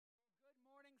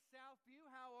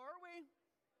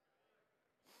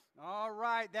All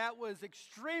right, that was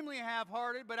extremely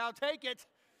half-hearted, but I'll take it.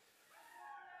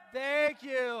 Thank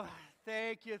you.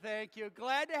 Thank you, thank you.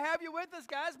 Glad to have you with us,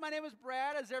 guys. My name is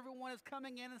Brad, as everyone is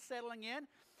coming in and settling in.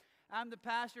 I'm the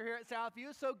pastor here at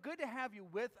Southview, so good to have you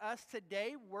with us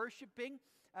today, worshiping.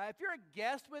 If you're a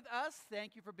guest with us,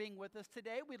 thank you for being with us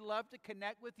today. We'd love to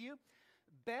connect with you.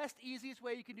 Best, easiest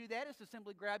way you can do that is to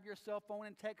simply grab your cell phone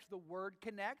and text the word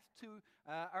CONNECT to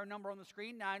our number on the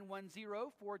screen,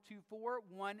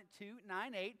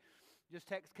 910-424-1298. Just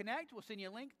text CONNECT. We'll send you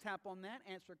a link. Tap on that,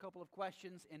 answer a couple of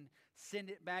questions, and send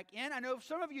it back in. I know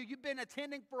some of you, you've been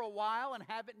attending for a while and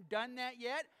haven't done that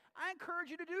yet. I encourage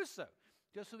you to do so,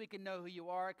 just so we can know who you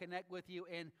are, connect with you,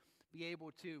 and be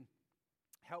able to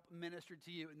help minister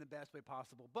to you in the best way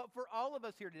possible. But for all of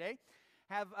us here today,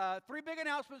 have three big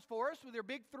announcements for us. With their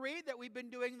big three that we've been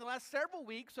doing the last several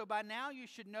weeks, so by now you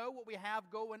should know what we have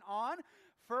going on.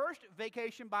 First,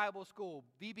 Vacation Bible School.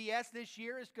 VBS this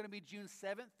year is going to be June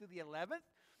 7th through the 11th.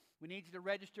 We need you to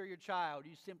register your child.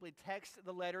 You simply text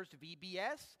the letters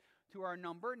VBS to our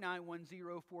number,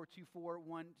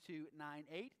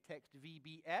 910-424-1298. Text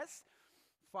VBS.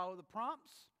 Follow the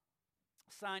prompts.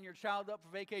 Sign your child up for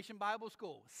Vacation Bible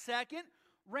School. Second,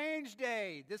 Range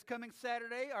Day. This coming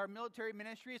Saturday, our military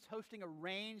ministry is hosting a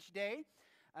Range Day.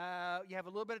 You have a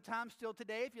little bit of time still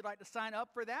today if you'd like to sign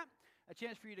up for that. A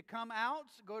chance for you to come out,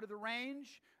 go to the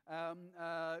range,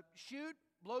 shoot,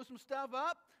 blow some stuff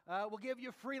up. We'll give you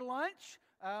a free lunch.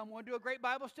 We'll do a great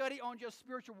Bible study on just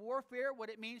spiritual warfare, what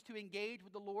it means to engage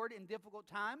with the Lord in difficult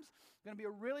times. It's going to be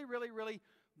a really, really, really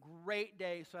great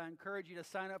day, so I encourage you to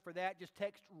sign up for that. Just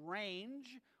text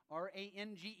RANGE,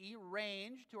 R-A-N-G-E,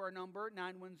 RANGE, to our number,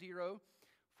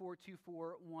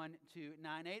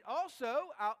 910-424-1298.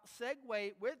 Also, I'll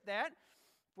segue with that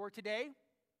for today,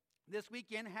 this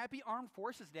weekend, Happy Armed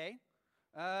Forces Day.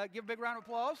 Give a big round of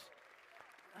applause.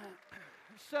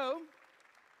 So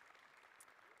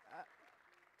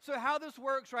how this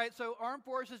works, right? So Armed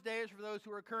Forces Day is for those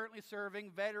who are currently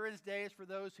serving. Veterans Day is for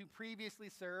those who previously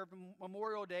served.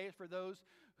 Memorial Day is for those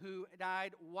who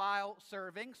died while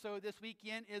serving. So this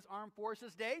weekend is Armed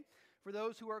Forces Day. For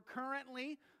those who are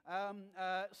currently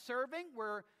serving,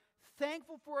 we're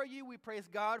thankful for you. We praise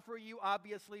God for you,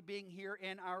 obviously, being here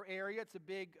in our area. It's a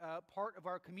big part of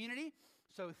our community.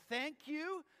 So thank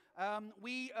you.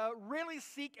 We really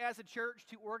seek as a church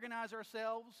to organize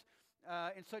ourselves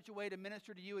in such a way to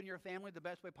minister to you and your family the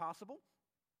best way possible.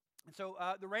 And so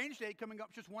the Range Day coming up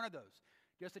is just one of those.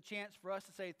 Just a chance for us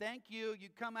to say thank you. You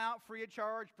come out free of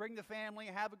charge, bring the family,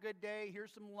 have a good day,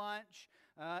 here's some lunch,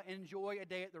 enjoy a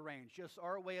day at the range. Just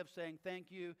our way of saying thank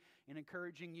you and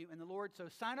encouraging you in the Lord. So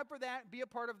sign up for that, be a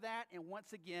part of that, and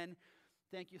once again,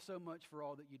 thank you so much for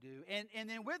all that you do. And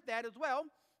then with that as well,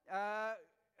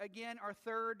 again, our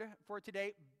third for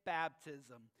today,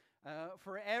 baptism.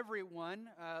 For everyone,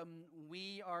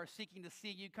 we are seeking to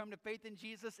see you come to faith in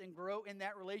Jesus and grow in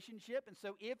that relationship. And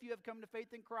so if you have come to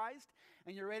faith in Christ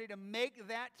and you're ready to make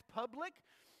that public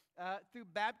through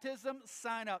baptism,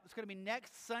 sign up. It's going to be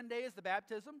next Sunday is the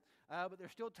baptism, but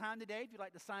there's still time today. If you'd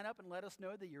like to sign up and let us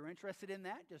know that you're interested in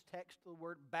that, just text the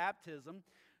word baptism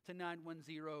to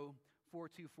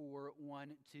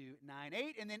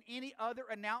 910-424-1298. And then any other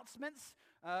announcements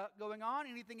going on,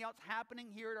 anything else happening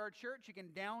here at our church, you can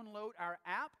download our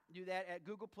app. Do that at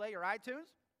Google Play or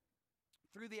iTunes.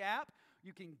 Through the app,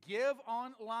 you can give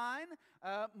online.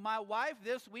 My wife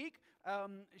this week,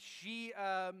 she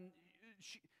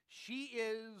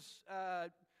is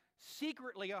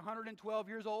secretly 112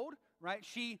 years old, right?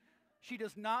 She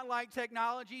does not like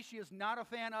technology. She is not a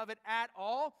fan of it at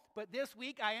all. But this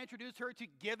week, I introduced her to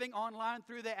giving online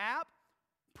through the app.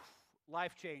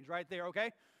 Life change right there,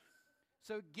 okay?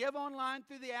 So give online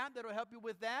through the app. That'll help you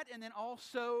with that. And then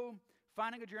also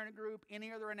finding a journey group,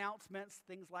 any other announcements,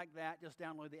 things like that. Just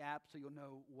download the app so you'll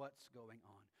know what's going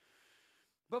on.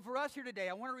 But for us here today,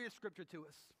 I want to read a scripture to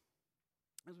us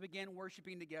as we begin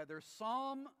worshiping together.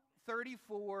 Psalm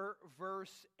 34,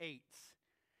 verse 8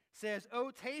 says,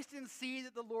 "Oh, taste and see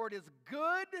that the Lord is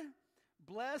good.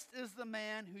 Blessed is the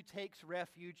man who takes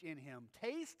refuge in him."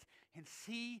 Taste and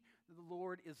see that the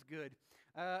Lord is good.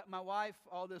 My wife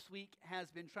all this week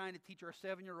has been trying to teach our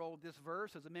 7-year-old this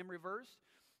verse as a memory verse.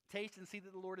 Taste and see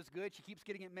that the Lord is good. She keeps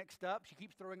getting it mixed up. She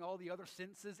keeps throwing all the other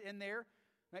senses in there.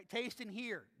 Right? Taste and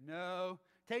hear. No.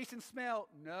 Taste and smell.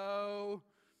 No.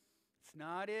 It's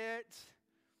not it.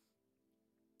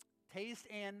 Taste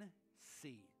and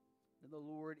see that the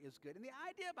Lord is good. And the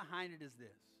idea behind it is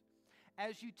this.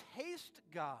 As you taste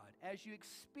God, as you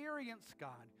experience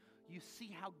God, you see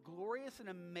how glorious and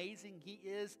amazing He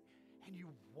is, and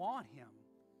you want Him.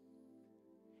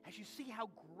 As you see how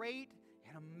great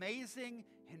and amazing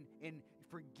and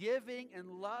forgiving and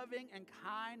loving and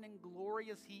kind and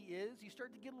glorious he is, you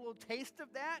start to get a little taste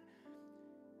of that,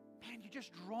 man, you're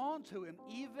just drawn to him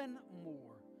even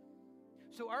more.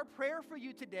 So our prayer for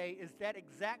you today is that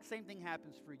exact same thing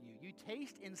happens for you. You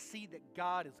taste and see that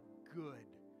God is good.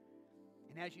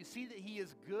 And as you see that he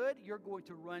is good, you're going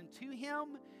to run to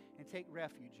him and take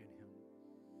refuge in him.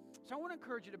 So I want to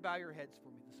encourage you to bow your heads for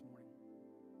me this morning.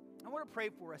 I want to pray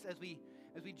for us as we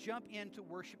jump into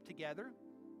worship together.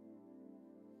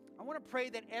 I want to pray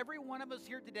that every one of us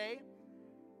here today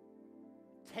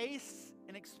tastes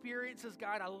and experiences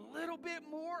God a little bit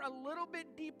more, a little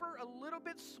bit deeper, a little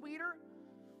bit sweeter,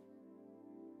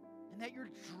 and that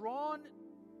you're drawn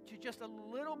to just a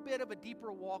little bit of a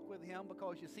deeper walk with him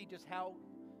because you see just how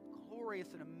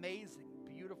glorious and amazing,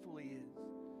 beautiful he is.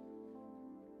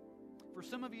 For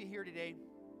some of you here today,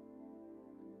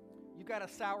 you've got a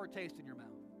sour taste in your mouth.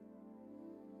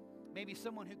 Maybe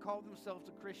someone who called themselves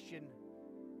a Christian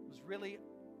was really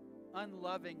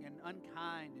unloving and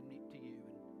unkind to you.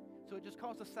 And so it just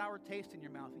caused a sour taste in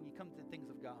your mouth when you come to the things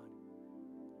of God.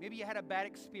 Maybe you had a bad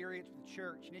experience with the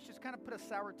church, and it's just kind of put a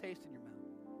sour taste in your mouth.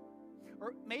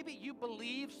 Or maybe you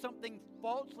believe something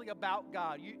falsely about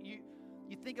God. You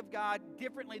think of God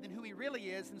differently than who he really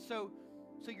is, and so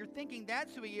you're thinking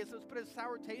that's who he is, so it's put a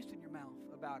sour taste in your mouth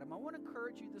about him. I want to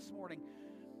encourage you this morning,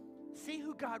 see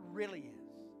who God really is.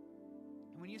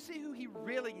 And when you see who he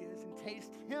really is and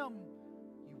taste him,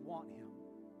 you want him.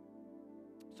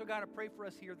 So God, I pray for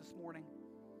us here this morning,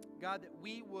 God, that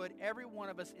we would, every one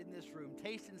of us in this room,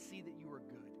 taste and see that you are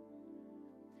good.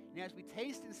 And as we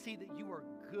taste and see that you are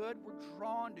good, we're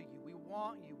drawn to you. We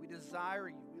want you. We desire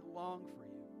you. We long for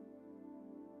you.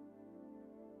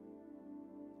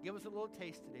 Give us a little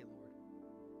taste today, Lord.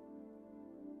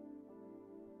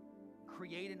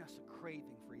 Create in us a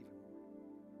craving for even more.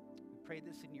 We pray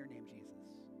this in your name, Jesus.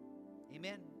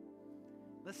 Amen.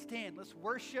 Let's stand. Let's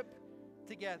worship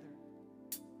together.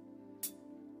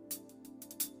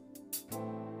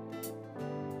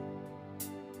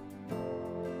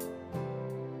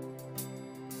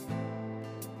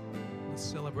 Let's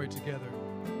celebrate together.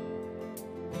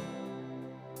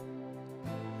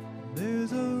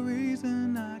 There's a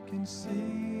reason I can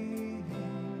see.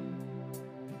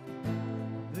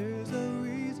 There's a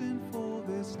reason for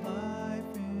this life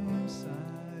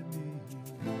inside me.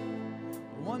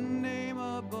 One name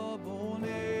above all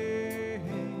names.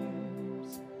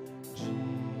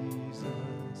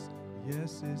 Jesus.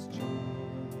 Yes, it's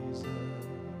Jesus.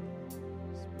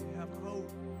 We have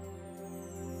hope.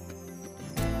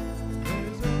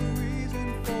 There's a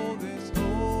reason for this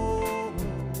hope.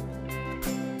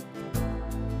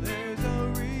 There's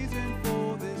a reason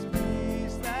for this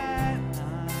peace that I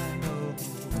know.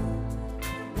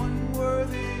 One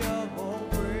worthy of all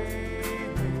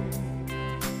praise.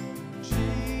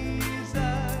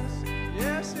 Jesus,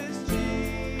 yes, it's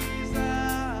Jesus.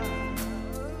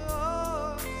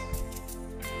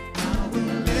 I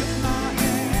will lift my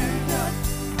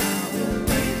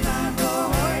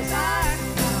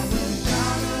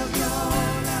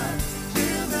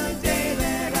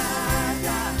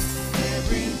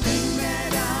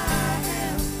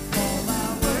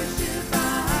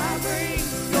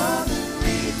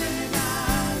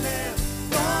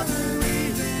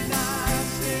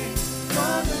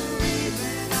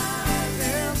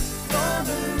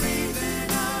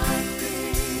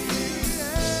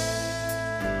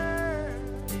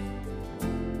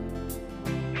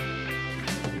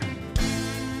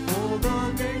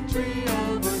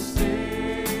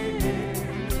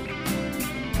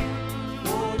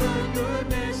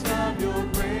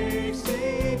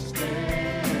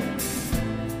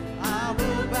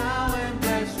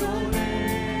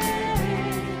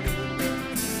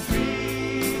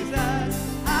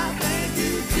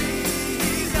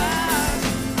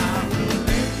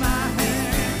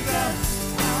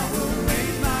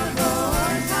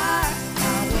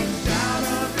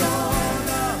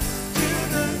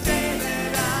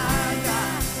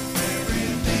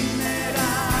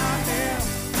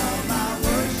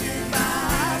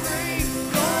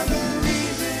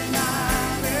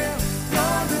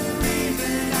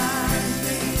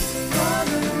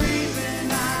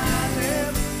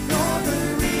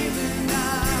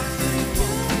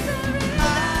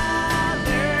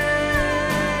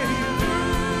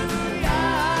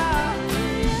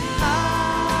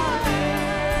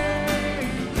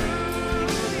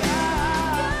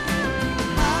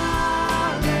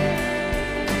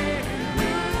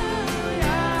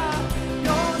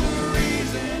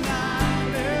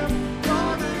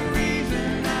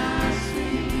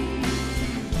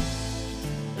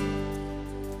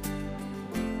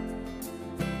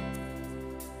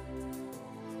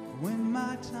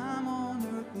my time on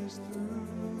earth is through,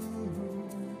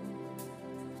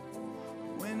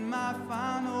 when my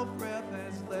final breath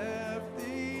has left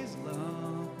these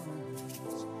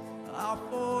lungs, I'll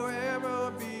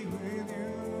forever be with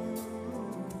you,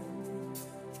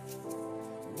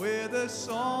 where the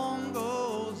song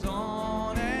goes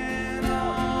on and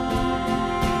on.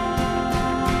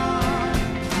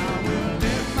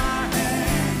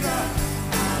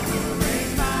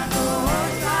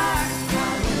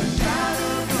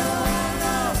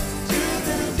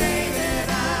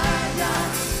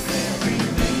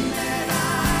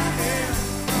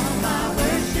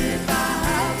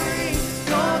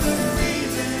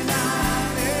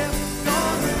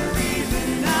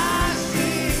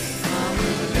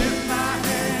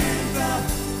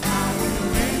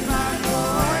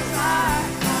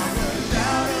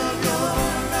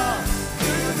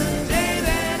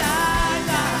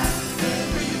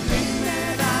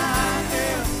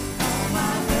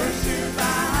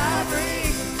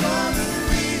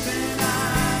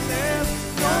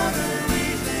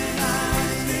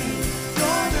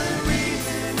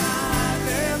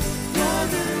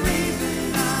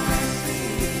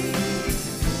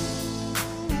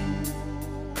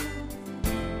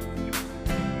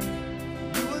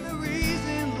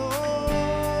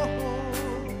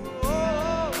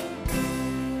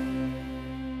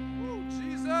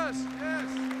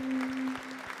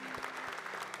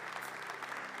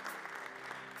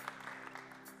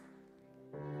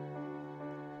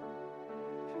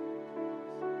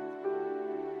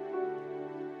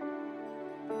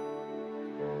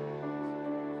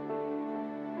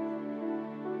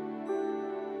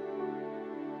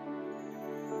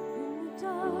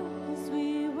 Darkness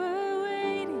we were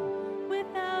waiting,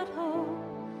 without hope,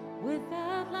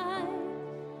 without light,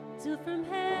 till from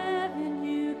heaven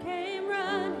you came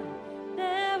running.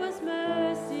 There was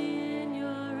mercy in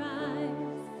your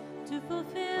eyes to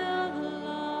fulfill the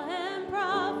law and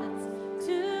prophets.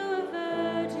 To a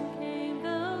virgin came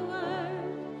the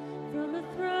word, from a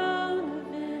throne of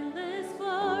endless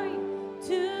glory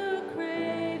to a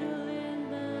cradle in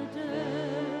the dirt.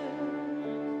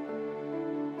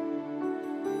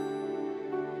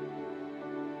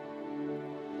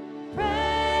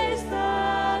 Praise the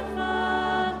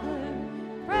Father,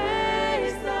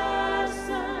 praise the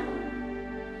Son,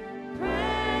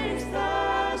 praise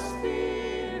the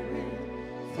Spirit,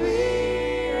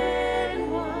 three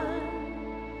in one.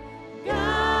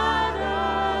 God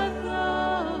of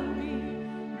glory,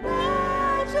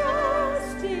 majesty,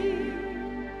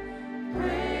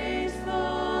 praise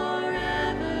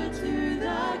forever to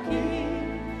the King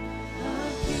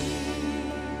of Kings.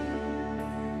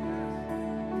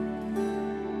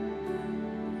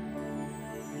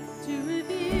 To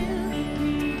reveal the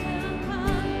kingdom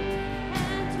come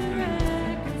and to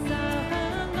reconcile the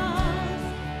lost,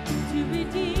 to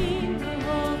redeem the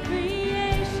whole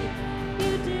creation.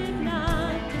 You did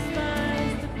not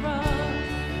despise the cross,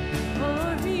 or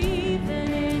even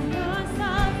in your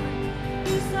suffering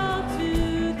you saw to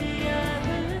the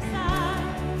other side,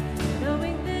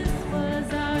 knowing this was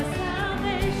our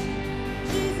salvation.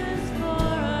 Jesus, for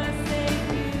our sake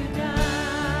you died.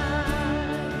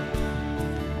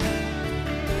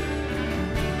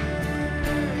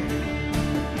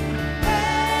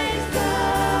 Praise the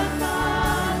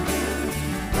Father,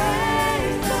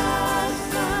 praise the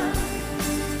Son,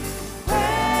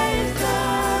 praise the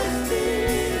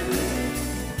Spirit,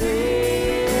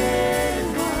 three in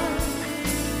one.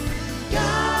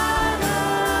 God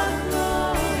of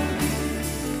glory,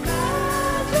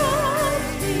 majesty,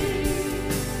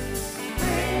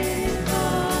 praise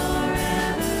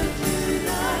forever to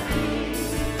the King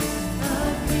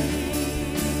of Kings.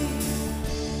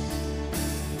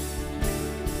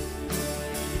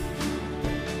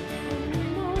 On the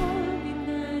morning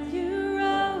that you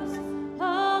rose,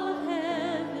 all of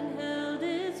heaven held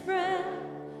its breath,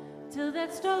 till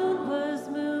that stone was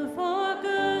moved for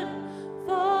good,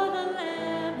 for the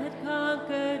Lamb had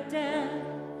conquered death.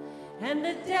 And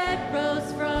the dead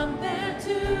rose from their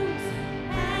tombs,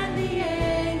 and the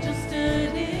angels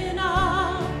stood in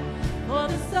awe, for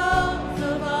the souls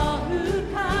of all who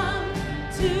come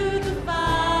to the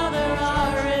Father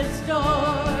are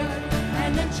restored.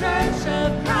 And the church of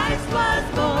Christ was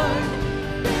born,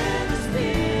 then the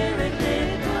Spirit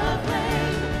lit the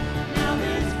flame. Now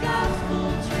this gospel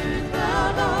truth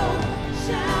of old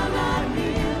shall not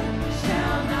kneel,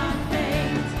 shall not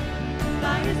faint.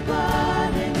 By His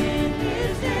blood and in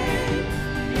His name,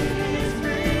 in His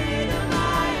freedom I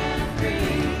am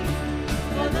free.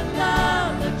 For the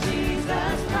love of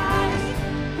Jesus Christ,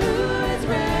 who has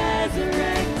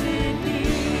resurrected me.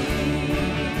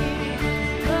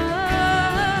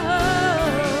 Oh,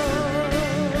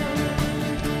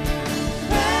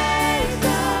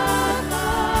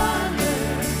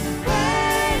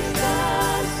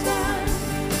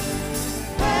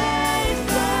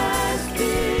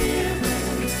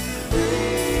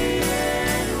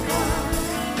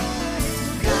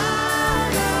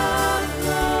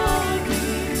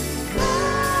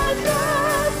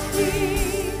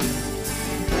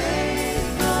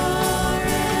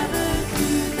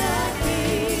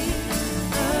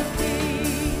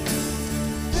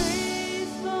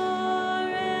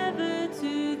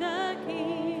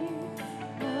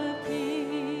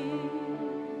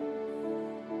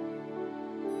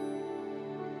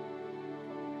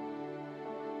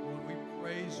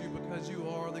 praise you because you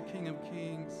are the King of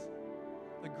Kings,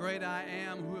 the great I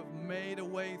am, who have made a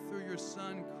way through your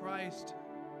Son, Christ.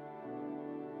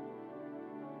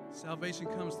 Salvation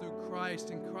comes through Christ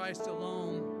and Christ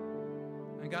alone.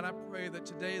 And God, I pray that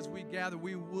today as we gather,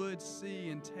 we would see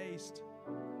and taste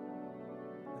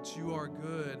that you are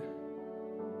good.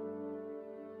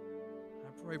 I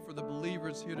pray for the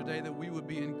believers here today that we would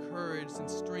be encouraged and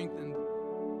strengthened.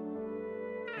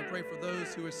 I pray for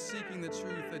those who are seeking the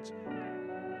truth that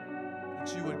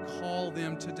you would call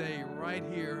them today right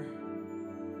here,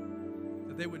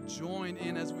 that they would join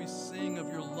in as we sing of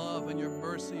your love and your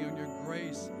mercy and your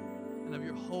grace and of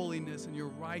your holiness and your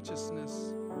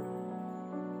righteousness,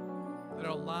 that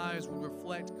our lives would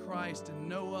reflect Christ and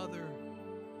no other.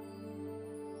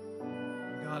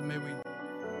 God, may we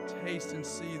taste and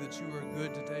see that you are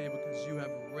good today because you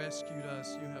have rescued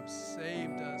us, you have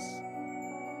saved us.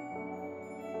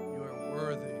 You are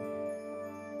worthy.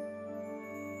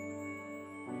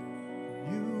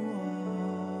 You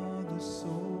are the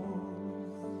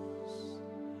source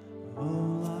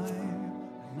of life,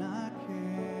 and I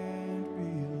can't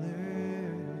be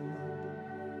left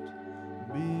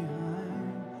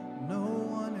behind. No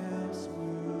one else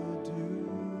will do.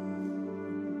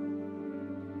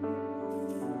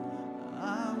 I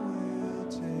will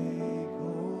take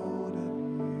hold of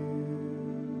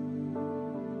you,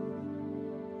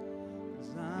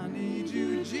 'cause I need you,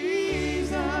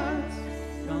 Jesus.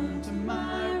 Come to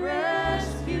my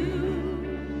rescue.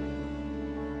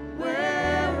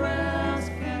 Where else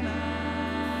can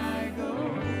I go?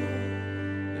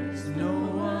 There's no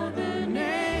other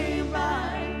name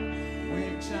by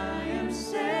which I am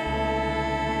saved.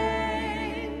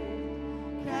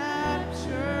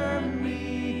 Capture me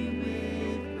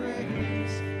with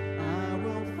grace. I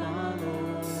will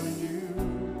follow you.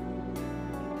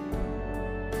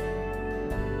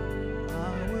 I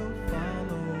will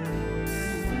follow you.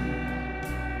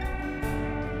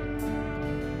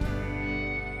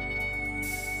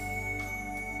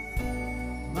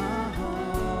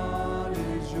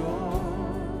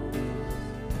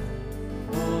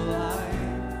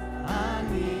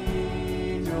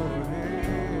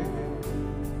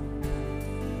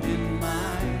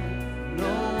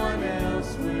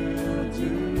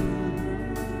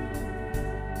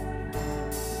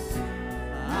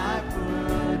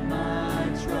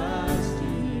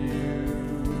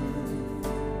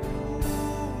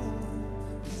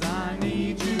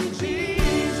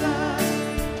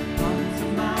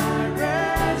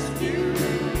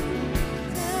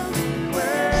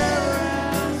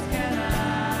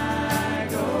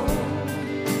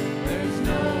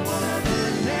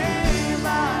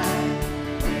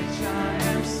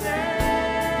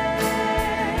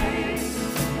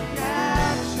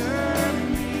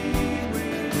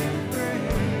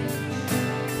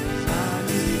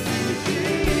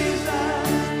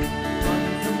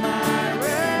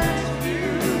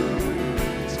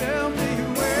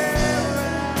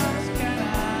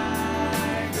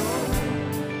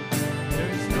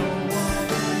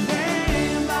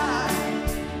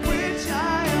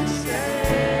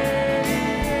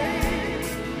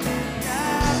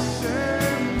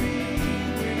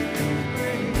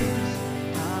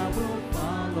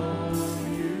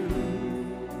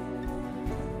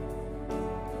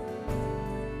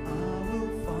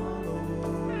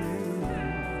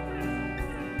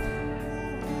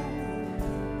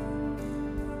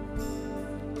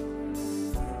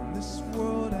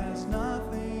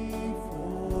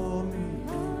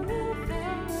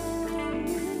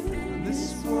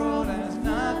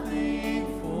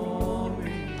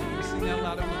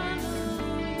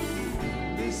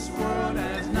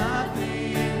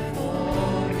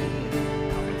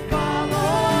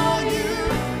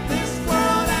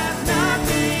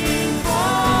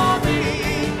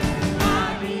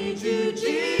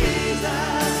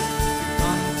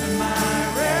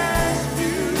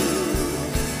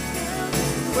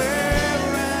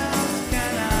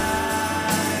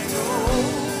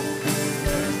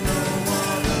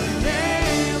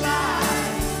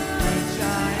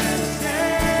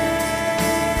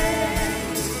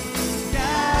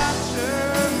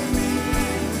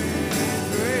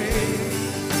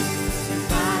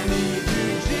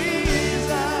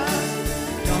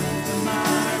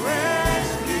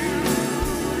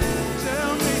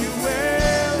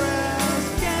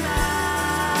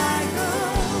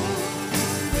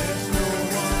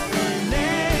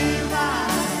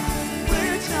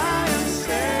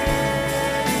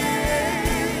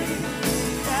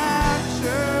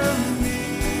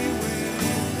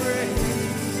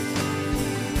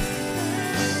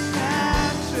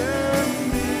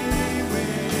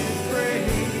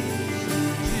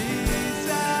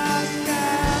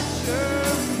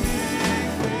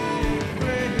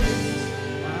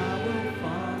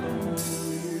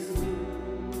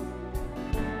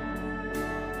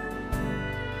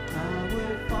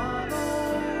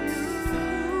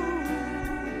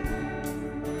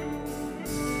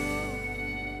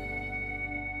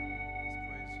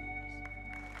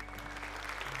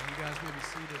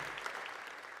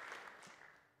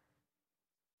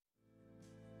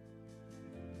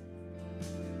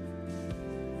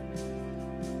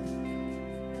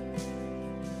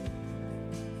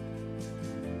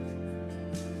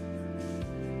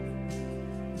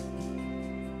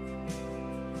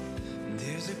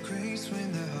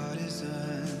 when the heart is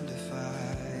under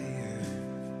fire.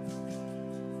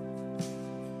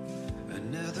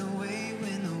 Another way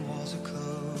when the walls are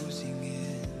closing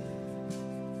in.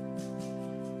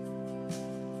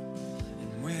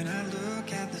 And when I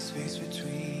look at the space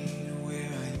between where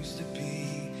I used to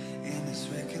be and this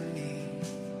reckoning,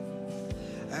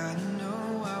 I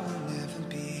know I will never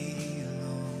be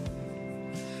alone.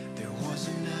 There was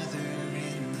another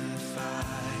in the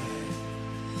fire,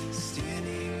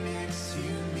 standing next to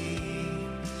me.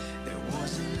 There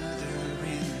was another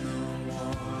in the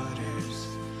waters,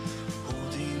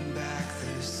 holding back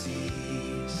the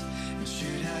seas. And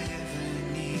should I ever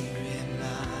need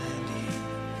reminding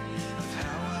of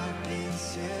how I've been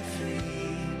set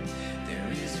free, there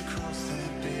is a cross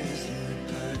that bears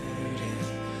the burden,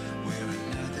 where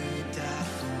another died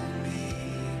for me.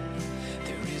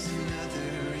 There is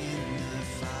another in the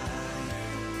fire.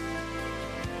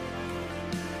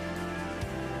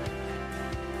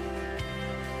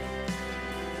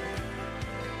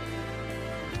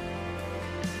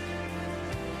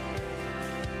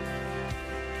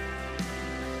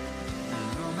 I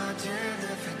know my dear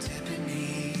left for dead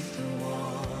beneath the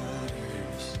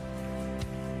waters.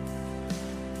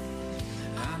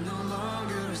 I'm no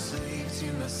longer a slave to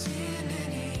my sin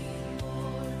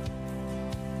anymore.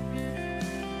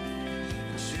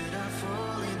 And should I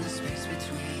fall in the space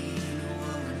between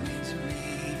what remains of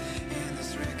me and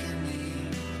this reckoning,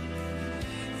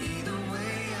 either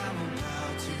way I will bow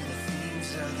to the things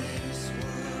of this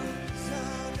world.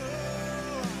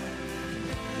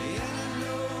 And I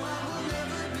know I will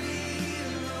never be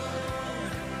alone.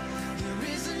 There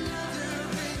is another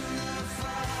in the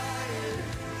fire,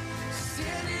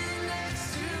 standing next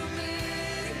to me.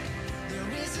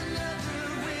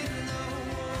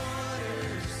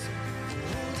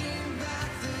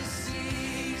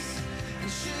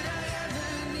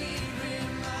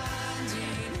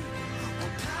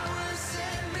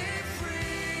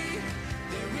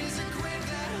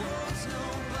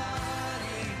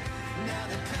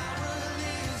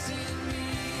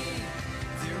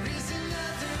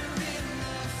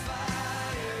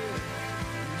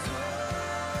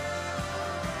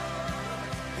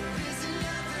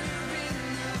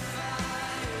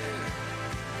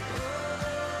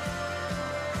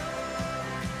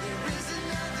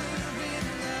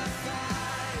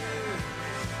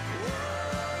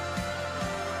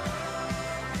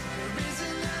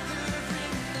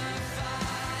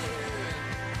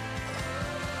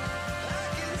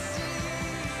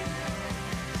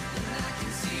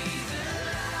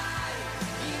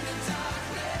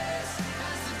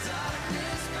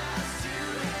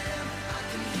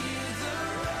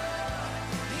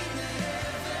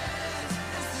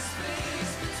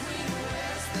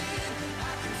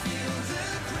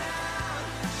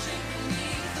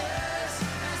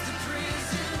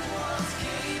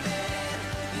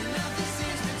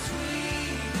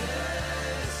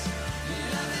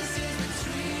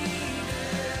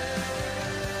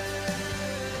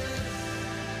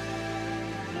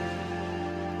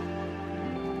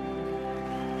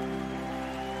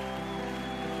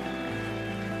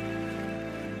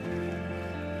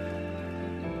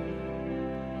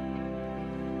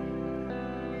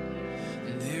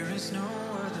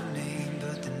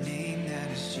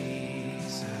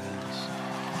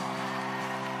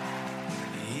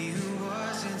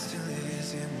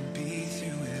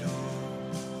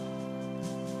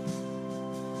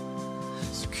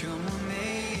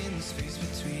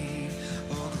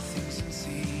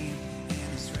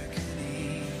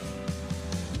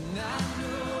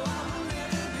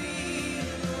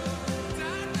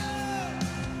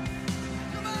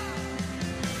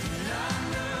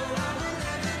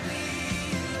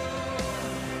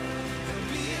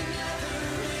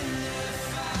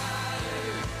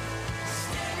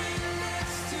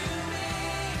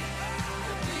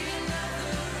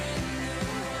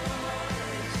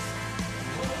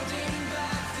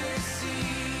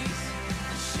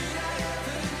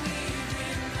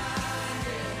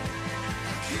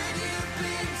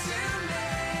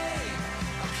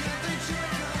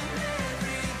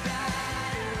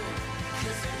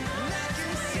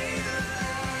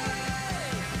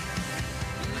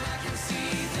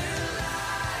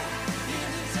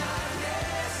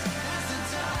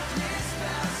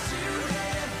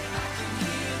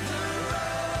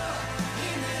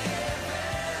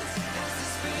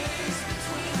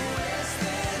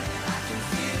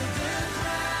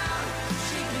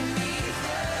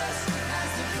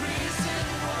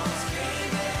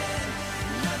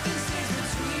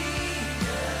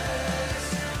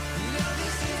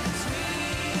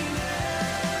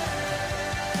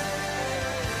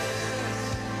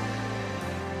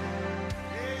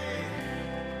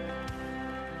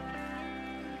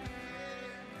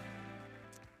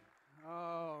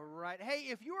 hey,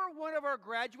 if you are one of our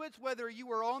graduates, whether you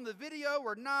were on the video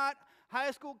or not,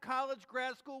 high school, college,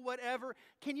 grad school, whatever,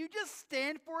 can you just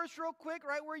stand for us real quick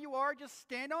right where you are? Just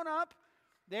stand on up.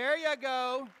 There you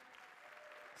go.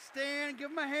 Stand, give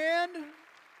them a hand.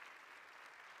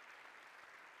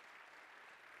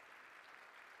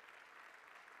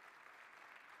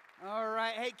 All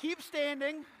right. Hey, keep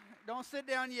standing. Don't sit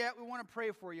down yet. We want to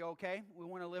pray for you, okay? We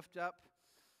want to lift up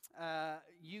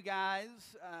you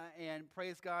guys and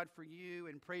praise God for you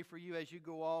and pray for you as you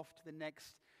go off to the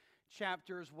next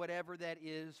chapters, whatever that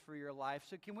is for your life.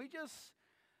 So can we just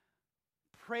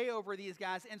pray over these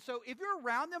guys? And so if you're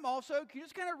around them also, can you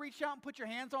just kind of reach out and put your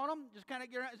hands on them? Just kind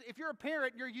of get around. If you're a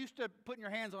parent, you're used to putting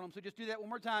your hands on them, so just do that one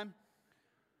more time.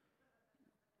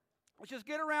 Let's just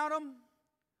get around them.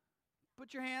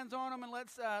 Put your hands on them, and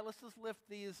let's just lift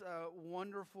these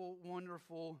wonderful,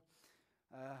 wonderful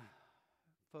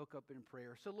folk up in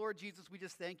prayer. So, Lord Jesus, we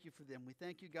just thank you for them. We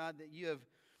thank you, God, that you have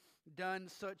done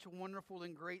such wonderful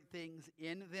and great things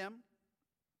in them.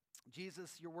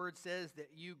 Jesus, your word says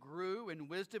that you grew in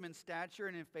wisdom and stature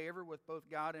and in favor with both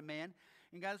God and man.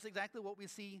 And God, that's exactly what we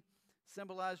see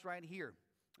symbolized right here.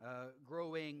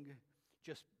 Growing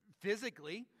just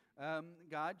physically,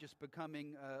 God, just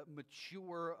becoming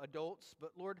mature adults.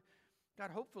 But Lord, God,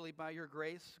 hopefully by your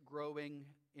grace, growing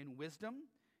in wisdom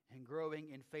and growing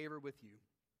in favor with you.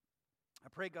 I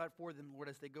pray, God, for them, Lord,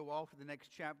 as they go off to the next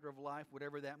chapter of life,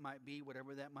 whatever that might be,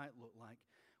 whatever that might look like.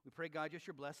 We pray, God, just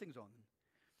your blessings on them.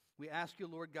 We ask you,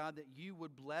 Lord God, that you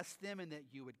would bless them and that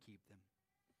you would keep them.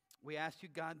 We ask you,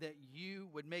 God, that you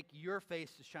would make your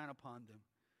face to shine upon them.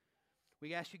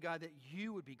 We ask you, God, that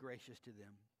you would be gracious to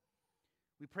them.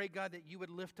 We pray, God, that you would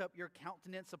lift up your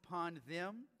countenance upon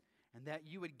them and that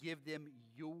you would give them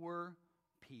your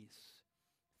peace.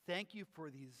 Thank you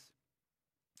for these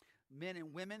men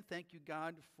and women. Thank you,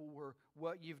 God, for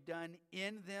what you've done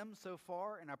in them so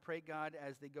far. And I pray, God,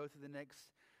 as they go through the next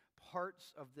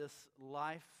parts of this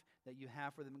life that you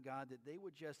have for them, God, that they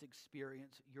would just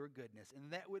experience your goodness.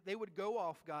 And that they would go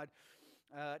off, God,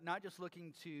 not just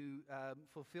looking to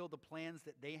fulfill the plans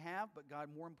that they have, but God,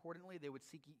 more importantly, they would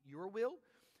seek your will.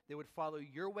 They would follow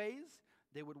your ways.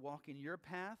 They would walk in your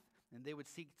path. And they would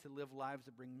seek to live lives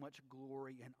that bring much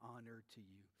glory and honor to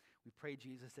you. We pray,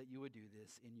 Jesus, that you would do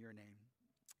this in your name.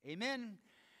 Amen.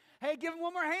 Hey, give them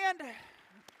one more hand.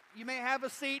 You may have a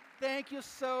seat. Thank you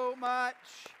so much.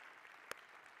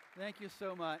 Thank you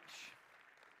so much.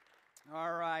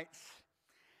 All right.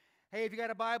 Hey, if you got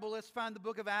a Bible, let's find the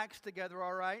book of Acts together,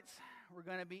 all right? We're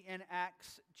going to be in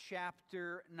Acts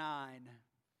chapter 9.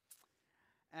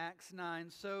 Acts 9.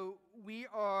 So we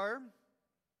are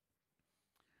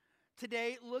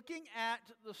today looking at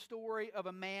the story of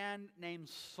a man named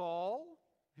Saul,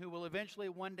 who will eventually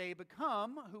one day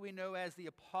become who we know as the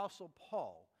Apostle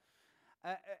Paul.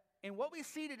 And what we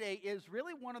see today is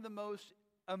really one of the most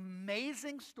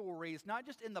amazing stories, not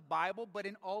just in the Bible, but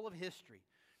in all of history.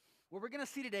 What we're going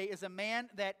to see today is a man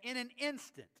that in an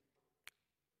instant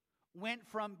went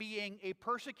from being a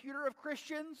persecutor of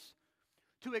Christians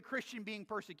to a Christian being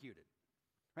persecuted.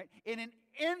 Right? In an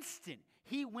instant,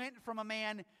 he went from a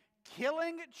man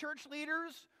killing church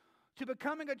leaders to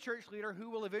becoming a church leader who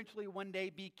will eventually one day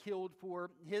be killed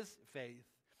for his faith.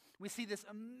 We see this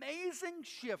amazing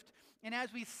shift. And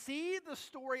as we see the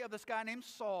story of this guy named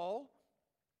Saul,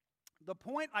 the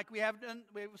point, like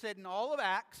we've said in all of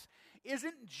Acts,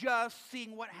 isn't just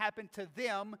seeing what happened to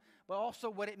them, but also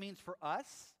what it means for us.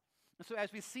 And so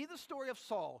as we see the story of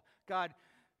Saul, God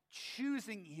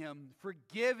choosing him,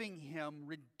 forgiving him,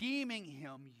 redeeming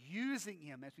him, using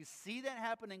him, as we see that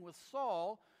happening with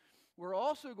Saul, we're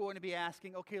also going to be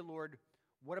asking, okay, Lord,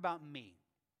 what about me?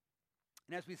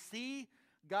 And as we see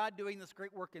God doing this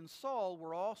great work in Saul,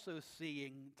 we're also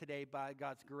seeing today, by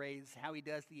God's grace, how he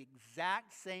does the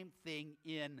exact same thing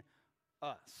in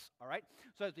us. All right?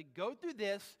 So as we go through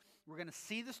this, we're going to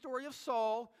see the story of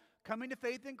Saul coming to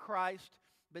faith in Christ,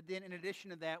 but then in addition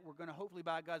to that, we're going to hopefully,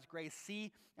 by God's grace,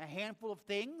 see a handful of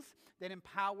things that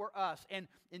empower us. And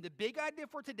the big idea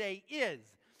for today is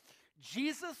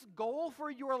Jesus' goal for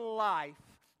your life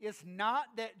is not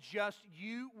that just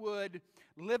you would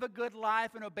live a good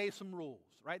life and obey some rules,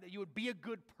 right? That you would be a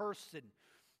good person,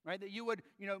 right? That you would,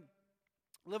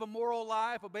 live a moral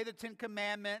life, obey the 10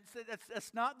 Commandments.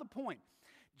 That's not the point.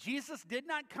 Jesus did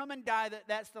not come and die that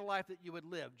that's the life that you would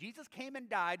live. Jesus came and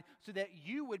died so that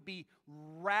you would be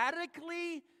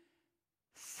radically,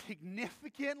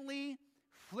 significantly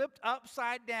flipped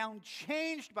upside down,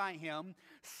 changed by him,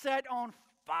 set on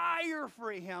fire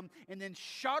for him, and then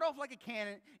shot off like a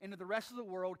cannon into the rest of the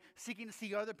world, seeking to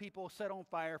see other people set on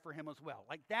fire for him as well.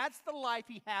 Like, that's the life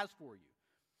he has for you.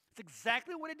 It's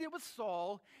exactly what he did with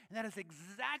Saul, and that is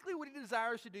exactly what he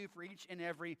desires to do for each and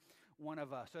every one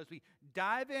of us. So as we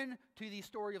dive into the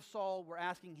story of Saul, we're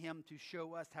asking him to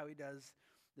show us how he does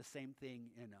the same thing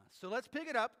in us. So let's pick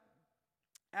it up,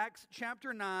 Acts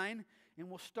chapter 9, and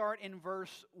we'll start in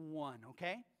verse 1,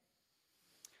 okay?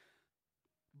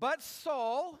 But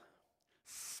Saul,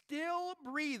 still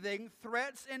breathing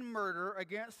threats and murder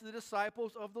against the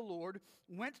disciples of the Lord,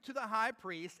 went to the high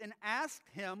priest and asked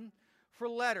him for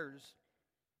letters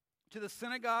to the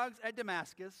synagogues at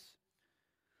Damascus,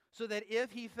 so that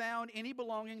if he found any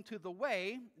belonging to the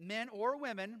way, men or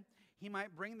women, he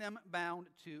might bring them bound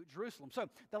to Jerusalem. So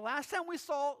the last time we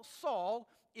saw Saul,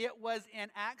 it was in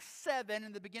Acts 7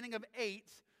 in the beginning of 8,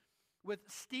 with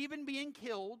Stephen being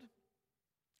killed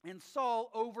and Saul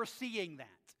overseeing that.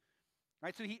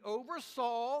 Right? So he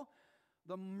oversaw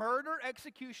the murder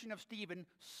execution of Stephen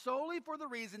solely for the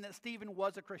reason that Stephen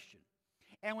was a Christian.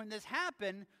 And when this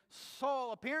happened,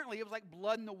 Saul, apparently, it was like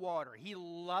blood in the water. He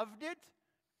loved it,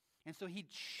 and so he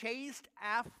chased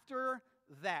after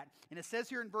that. And it says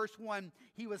here in verse 1,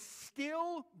 he was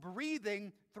still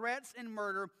breathing threats and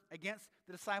murder against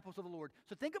the disciples of the Lord.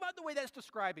 So think about the way that's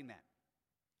describing that.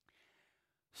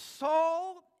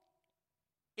 Saul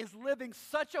is living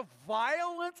such a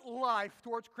violent life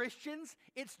towards Christians,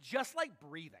 it's just like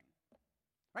breathing.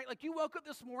 Right? Like you woke up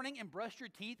this morning and brushed your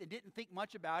teeth and didn't think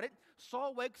much about it.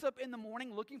 Saul wakes up in the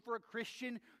morning looking for a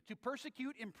Christian to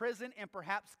persecute, imprison, and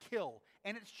perhaps kill.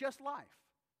 And it's just life.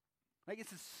 Like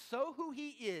this is so who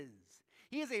he is.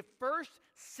 He is a first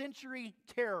century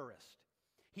terrorist.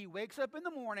 He wakes up in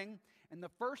the morning and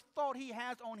the first thought he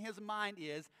has on his mind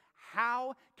is,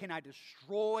 how can I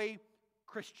destroy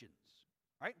Christians?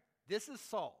 Right? This is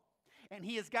Saul. And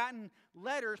he has gotten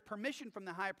letters, permission from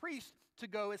the high priest to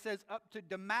go, it says, up to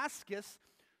Damascus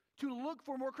to look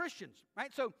for more Christians.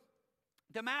 Right? So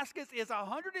Damascus is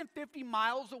 150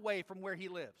 miles away from where he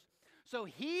lives. So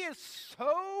he is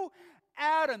so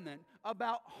adamant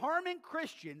about harming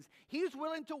Christians, he's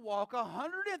willing to walk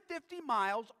 150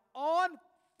 miles on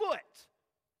foot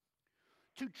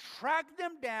to track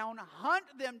them down, hunt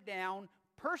them down,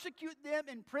 persecute them,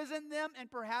 imprison them,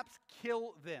 and perhaps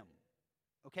kill them.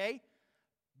 Okay?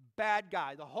 Bad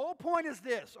guy. The whole point is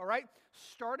this, all right?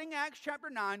 Starting Acts chapter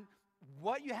 9,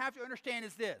 what you have to understand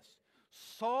is this.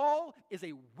 Saul is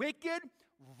a wicked,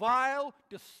 vile,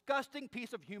 disgusting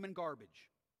piece of human garbage.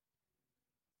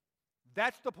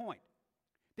 That's the point.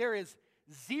 There is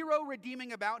zero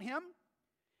redeeming about him.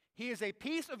 He is a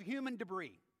piece of human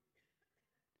debris.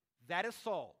 That is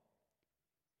Saul.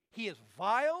 He is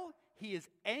vile, he is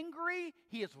angry,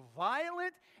 he is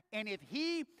violent, and if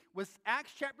he was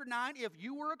Acts chapter 9, if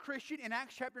you were a Christian in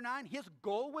Acts chapter 9, his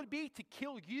goal would be to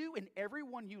kill you and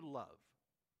everyone you love.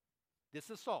 This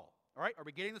is Saul. All right, are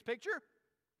we getting this picture?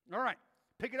 All right,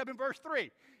 pick it up in verse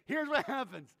 3. Here's what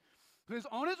happens. He's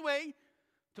on his way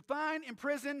to find,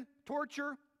 imprison,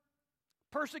 torture,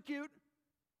 persecute,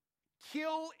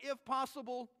 kill, if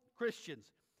possible, Christians.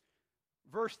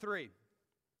 Verse 3.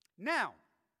 Now,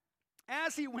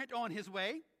 as he went on his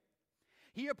way,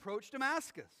 he approached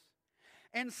Damascus.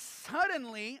 And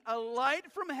suddenly a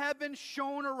light from heaven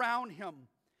shone around him.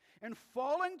 And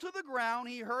falling to the ground,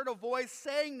 he heard a voice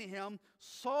saying to him,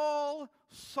 Saul,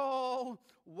 Saul,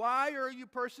 why are you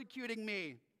persecuting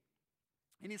me?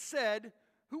 And he said,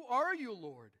 who are you,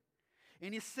 Lord?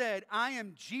 And he said, I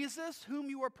am Jesus whom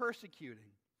you are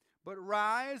persecuting. But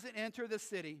rise and enter the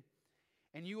city,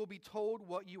 and you will be told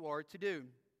what you are to do.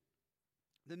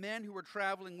 The men who were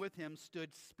traveling with him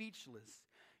stood speechless,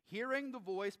 hearing the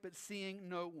voice but seeing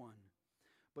no one.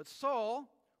 But Saul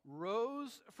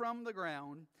rose from the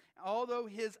ground. Although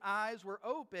his eyes were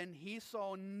open, he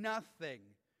saw nothing.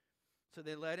 So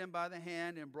they led him by the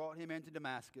hand and brought him into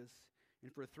Damascus.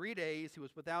 And for 3 days he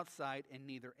was without sight and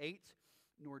neither ate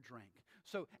nor drank.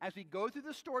 So as we go through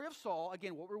the story of Saul,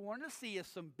 again, what we're wanting to see is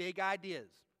some big ideas.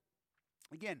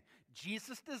 Again,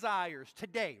 Jesus desires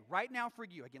today, right now for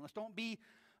you. Again, let's don't be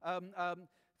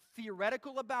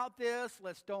theoretical about this.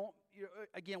 Let's don't,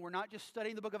 again, we're not just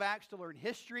studying the book of Acts to learn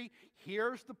history.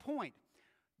 Here's the point.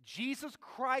 Jesus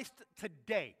Christ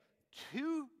today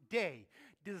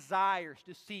desires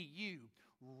to see you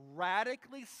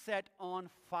radically set on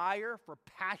fire for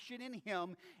passion in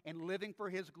him and living for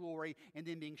his glory, and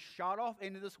then being shot off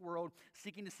into this world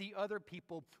seeking to see other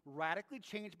people radically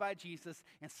changed by Jesus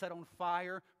and set on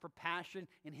fire for passion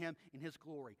in him and his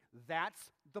glory. That's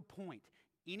the point.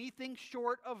 Anything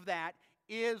short of that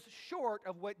is short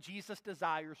of what Jesus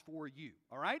desires for you.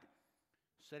 All right?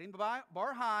 Setting the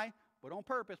bar high, but on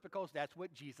purpose, because that's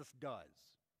what Jesus does.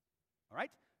 All right?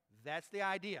 That's the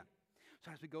idea.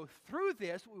 So as we go through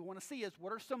this, what we want to see is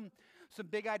what are some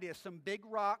big ideas, some big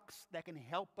rocks that can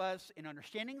help us in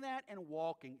understanding that and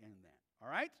walking in that. All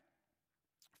right?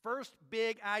 First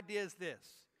big idea is this.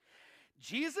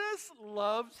 Jesus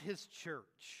loves his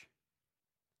church.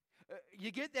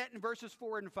 You get that in verses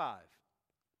 4 and 5.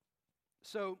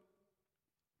 So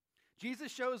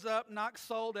Jesus shows up, knocks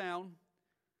Saul down.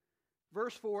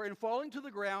 Verse 4, and falling to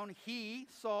the ground, he,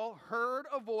 Saul, heard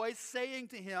a voice saying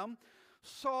to him,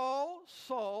 Saul,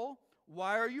 Saul,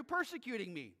 why are you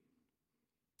persecuting me?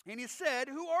 And he said,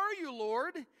 who are you,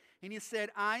 Lord? And he said,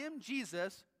 I am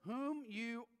Jesus, whom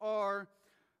you are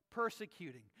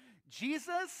persecuting.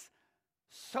 Jesus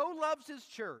so loves his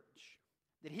church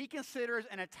that he considers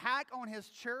an attack on his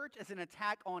church as an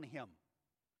attack on him.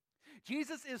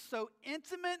 Jesus is so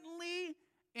intimately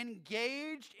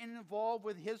engaged and involved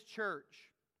with his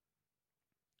church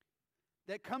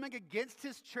that coming against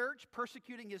his church,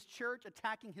 persecuting his church,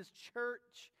 attacking his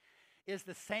church is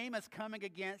the same as coming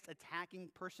against, attacking,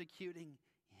 persecuting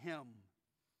him.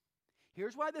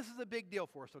 Here's why this is a big deal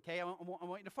for us, okay? I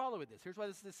want you to follow with this. Here's why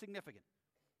this is significant.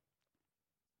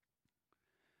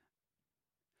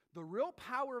 The real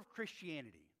power of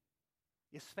Christianity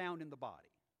is found in the body.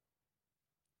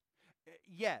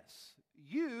 Yes,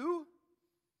 you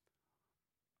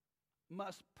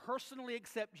must personally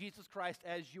accept Jesus Christ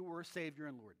as your Savior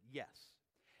and Lord. Yes.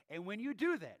 And when you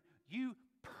do that, you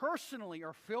personally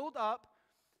are filled up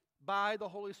by the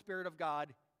Holy Spirit of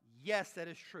God. Yes, that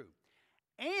is true.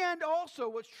 And also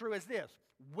what's true is this.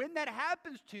 When that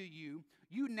happens to you,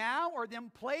 you now are then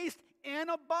placed in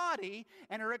a body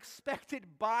and are expected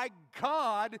by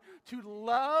God to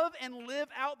love and live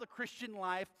out the Christian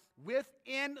life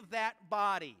within that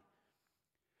body.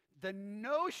 The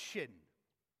notion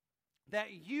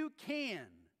that you can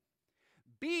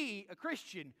be a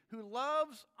Christian who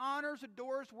loves, honors,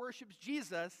 adores, worships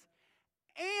Jesus,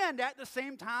 and at the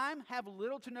same time have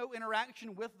little to no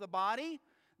interaction with the body,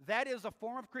 that is a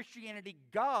form of Christianity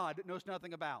God knows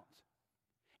nothing about.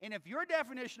 And if your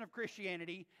definition of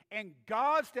Christianity and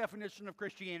God's definition of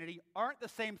Christianity aren't the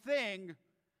same thing,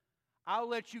 I'll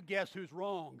let you guess who's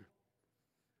wrong.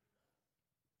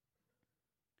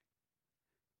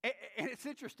 And it's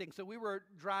interesting. So we were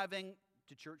driving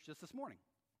to church just this morning.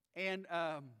 And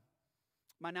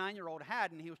my 9-year-old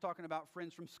Haddon, he was talking about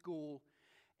friends from school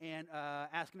and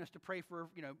asking us to pray for,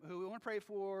 who we want to pray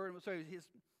for. And so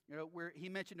where he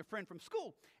mentioned a friend from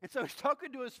school. And so he's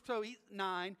talking to so he's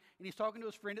 9, and he's talking to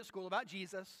his friend at school about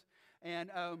Jesus. And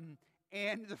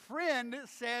the friend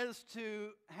says to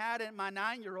Haddon, my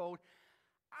 9-year-old,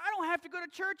 I don't have to go to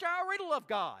church. I already love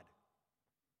God.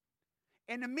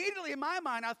 And immediately in my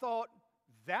mind, I thought,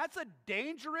 that's a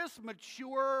dangerous,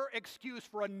 mature excuse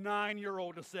for a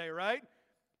 9-year-old to say, right?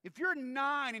 If you're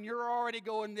 9 and you're already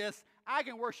going this, I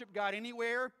can worship God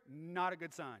anywhere, not a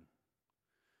good sign.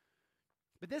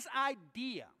 But this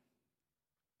idea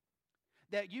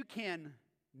that you can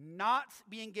not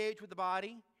be engaged with the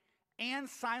body and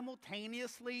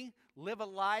simultaneously live a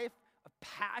life of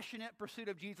passionate pursuit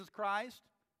of Jesus Christ,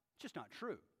 it's just not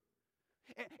true.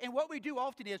 And what we do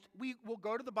often is we will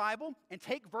go to the Bible and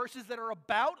take verses that are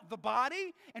about the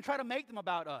body and try to make them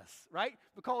about us, right?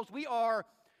 Because we are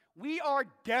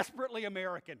desperately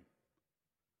American,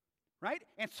 right?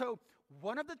 And so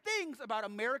one of the things about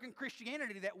American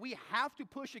Christianity that we have to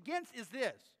push against is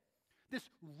this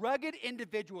rugged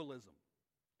individualism.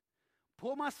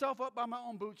 Pull myself up by my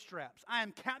own bootstraps. I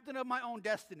am captain of my own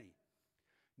destiny.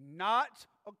 Not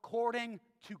according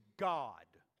to God,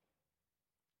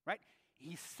 right?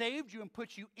 He saved you and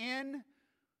put you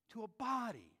into a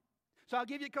body. So I'll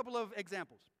give you a couple of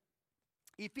examples.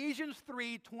 Ephesians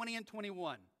 3, 20 and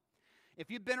 21.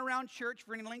 If you've been around church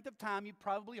for any length of time, you've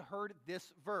probably heard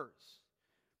this verse.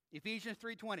 Ephesians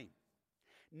 3:20.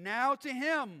 Now to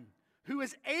him who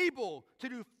is able to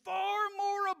do far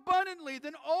more abundantly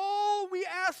than all we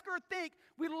ask or think.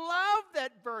 We love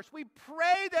that verse. We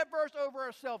pray that verse over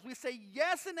ourselves. We say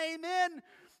yes and amen.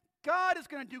 God is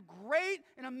going to do great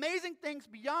and amazing things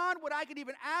beyond what I could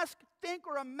even ask, think,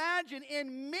 or imagine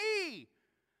in me.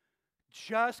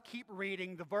 Just keep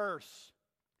reading the verse.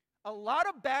 A lot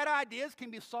of bad ideas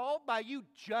can be solved by you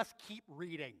just keep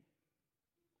reading.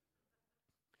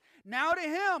 Now to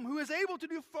him who is able to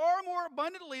do far more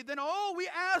abundantly than all we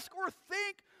ask or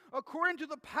think according to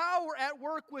the power at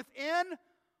work within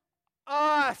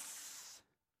us.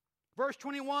 Verse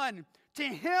 21, to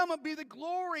him be the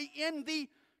glory in the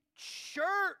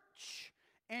church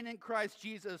and in Christ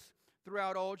Jesus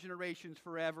throughout all generations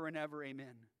forever and ever.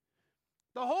 Amen.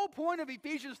 The whole point of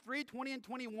Ephesians 3, 20 and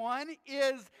 21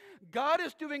 is God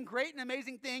is doing great and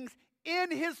amazing things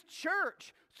in his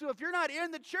church. So if you're not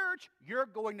in the church, you're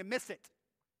going to miss it.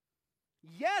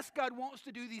 Yes, God wants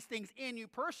to do these things in you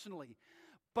personally,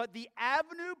 but the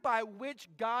avenue by which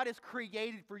God has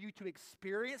created for you to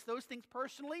experience those things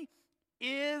personally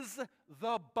is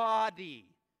the body.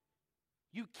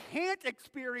 You can't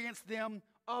experience them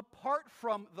apart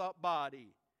from the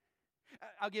body.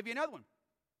 I'll give you another one.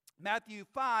 Matthew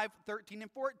 5:13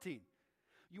 and 14.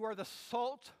 You are the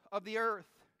salt of the earth.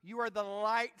 You are the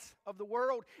light of the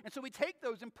world. And so we take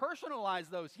those and personalize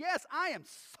those. Yes, I am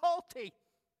salty.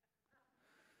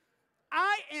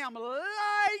 I am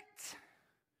light.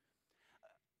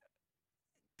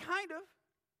 Kind of.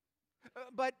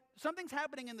 But something's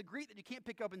happening in the Greek that you can't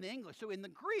pick up in the English. So in the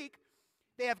Greek,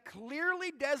 they have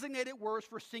clearly designated words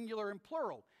for singular and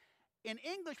plural. In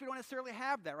English, we don't necessarily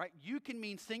have that, right? You can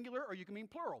mean singular or you can mean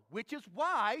plural, which is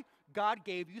why God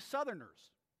gave you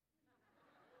Southerners.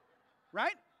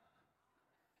 Right?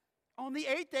 On the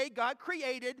 8th day, God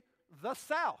created the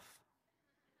South.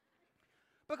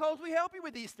 Because we help you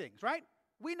with these things, right?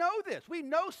 We know this. We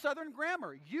know Southern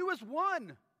grammar. You is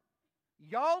one.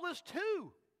 Y'all is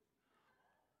two.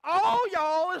 All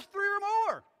y'all is three or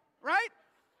more, right?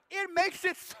 It makes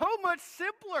it so much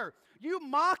simpler. You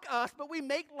mock us, but we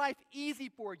make life easy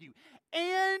for you.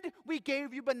 And we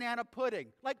gave you banana pudding.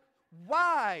 Like,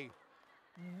 why?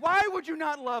 Why would you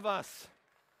not love us?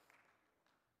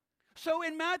 So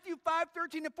in Matthew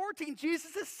 5:13 and 14,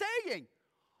 Jesus is saying,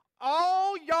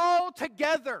 all y'all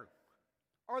together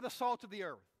are the salt of the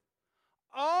earth.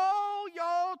 All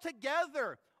y'all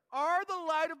together are the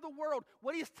light of the world.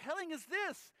 What he's telling is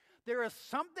this: there is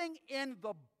something in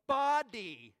the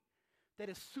body that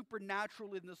is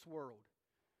supernatural in this world.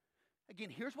 Again,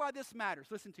 here's why this matters.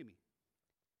 Listen to me.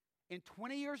 In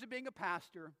 20 years of being a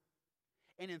pastor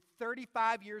and in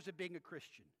 35 years of being a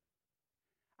Christian,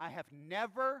 I have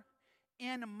never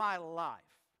in my life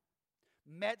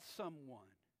met someone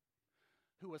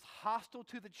who was hostile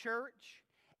to the church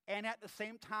and at the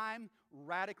same time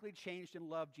radically changed and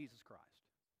loved Jesus Christ.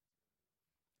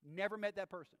 Never met that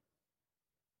person.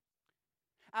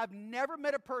 I've never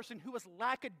met a person who was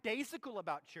lackadaisical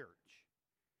about church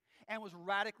and was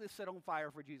radically set on fire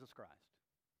for Jesus Christ.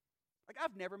 Like,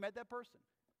 I've never met that person.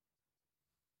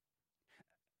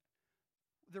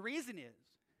 The reason is,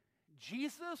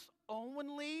 Jesus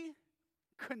only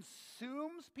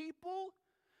consumes people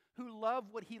who love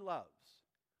what he loves.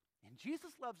 And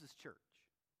Jesus loves his church.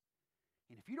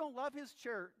 And if you don't love his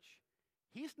church,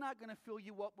 he's not going to fill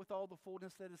you up with all the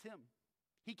fullness that is him.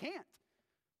 He can't.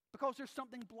 Because there's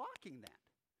something blocking that.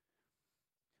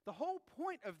 The whole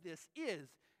point of this is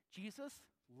Jesus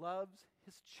loves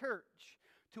his church.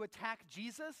 To attack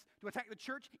Jesus, to attack the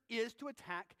church, is to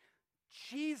attack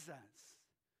Jesus.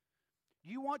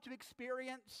 You want to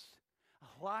experience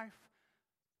a life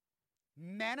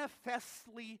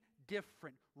manifestly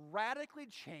different, radically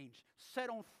changed, set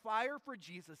on fire for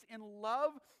Jesus, in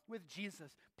love with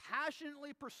Jesus,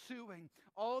 passionately pursuing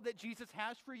all that Jesus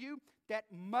has for you, that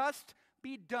must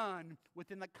be done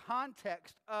within the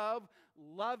context of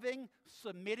loving,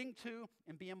 submitting to,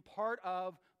 and being part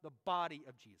of the body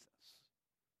of Jesus.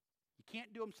 You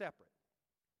can't do them separate.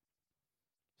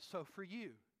 So for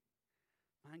you,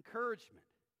 my encouragement,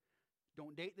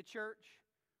 don't date the church,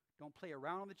 don't play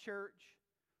around in the church,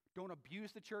 don't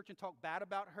abuse the church and talk bad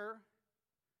about her.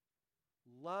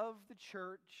 Love the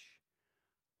church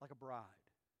like a bride.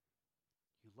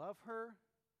 You love her,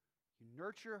 you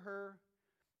nurture her,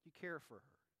 you care for her.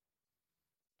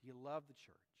 Do you love the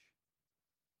church?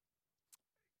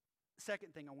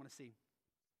 Second thing I want to see,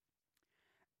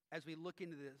 as we look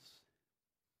into this,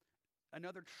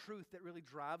 another truth that really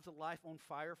drives a life on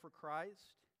fire for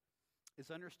Christ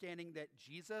is understanding that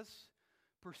Jesus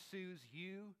pursues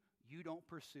you, you don't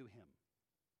pursue him.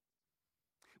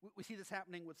 We see this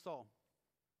happening with Saul.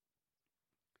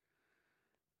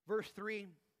 Verse 3,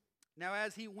 now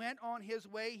as he went on his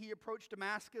way, he approached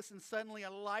Damascus, and suddenly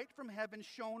a light from heaven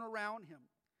shone around him.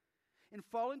 And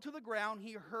falling to the ground,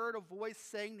 he heard a voice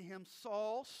saying to him,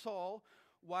 Saul, Saul,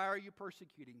 why are you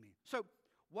persecuting me? So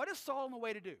what is Saul on the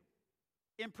way to do?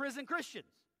 Imprison Christians,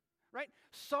 right?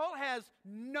 Saul has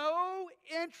no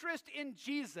interest in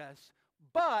Jesus,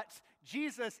 but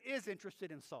Jesus is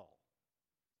interested in Saul.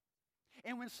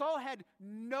 And when Saul had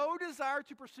no desire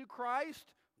to pursue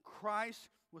Christ, Christ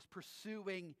was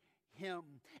pursuing him.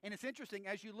 And it's interesting,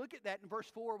 as you look at that in verse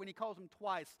 4, when he calls him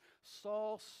twice,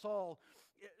 Saul, Saul.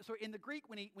 So in the Greek,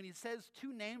 when he says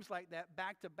two names like that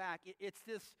back to back, it's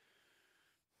this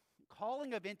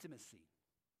calling of intimacy.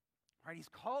 Right? He's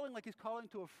calling like he's calling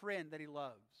to a friend that he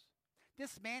loves.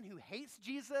 This man who hates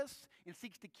Jesus and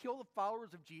seeks to kill the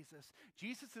followers of Jesus,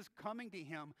 Jesus is coming to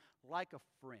him like a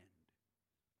friend.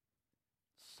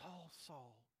 Saul,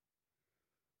 Saul,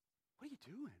 what are you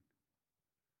doing?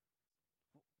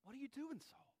 What are you doing,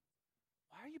 Saul?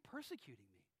 Why are you persecuting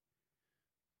me?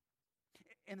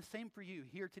 And the same for you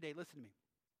here today. Listen to me.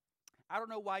 I don't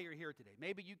know why you're here today.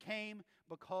 Maybe you came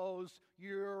because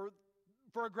you're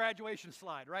for a graduation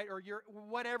slide, right? Or you're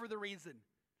whatever the reason.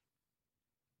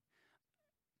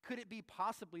 Could it be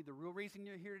possibly the real reason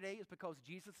you're here today is because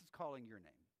Jesus is calling your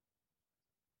name?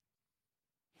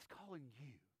 He's calling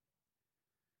you.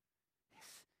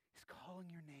 He's calling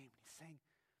your name. He's saying,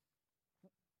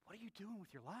 what are you doing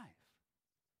with your life?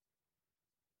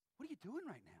 What are you doing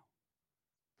right now?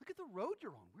 Look at the road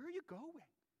you're on. Where are you going?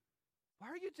 Why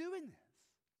are you doing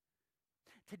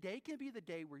this? Today can be the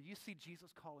day where you see Jesus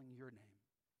calling your name.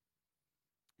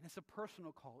 And it's a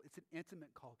personal call. It's an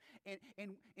intimate call. And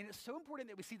it's so important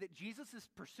that we see that Jesus is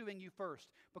pursuing you first,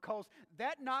 because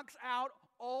that knocks out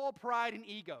all pride and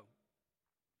ego.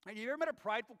 Have you ever met a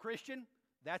prideful Christian?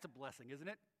 That's a blessing, isn't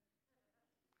it?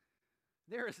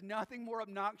 There is nothing more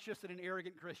obnoxious than an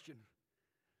arrogant Christian.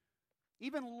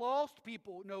 Even lost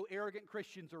people know arrogant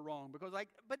Christians are wrong because,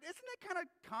 but isn't that kind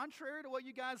of contrary to what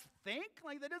you guys think?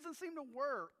 Like, that doesn't seem to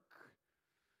work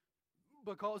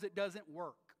because it doesn't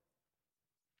work.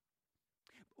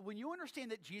 When you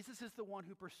understand that Jesus is the one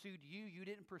who pursued you, you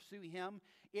didn't pursue him,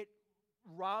 it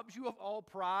robs you of all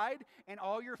pride, and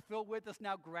all you're filled with is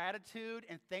now gratitude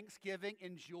and thanksgiving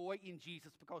and joy in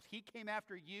Jesus because he came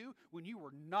after you when you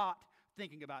were not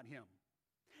thinking about him.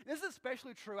 This is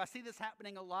especially true. I see this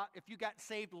happening a lot. If you got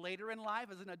saved later in life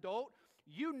as an adult,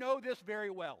 you know this very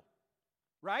well,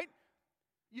 right?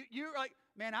 You're like,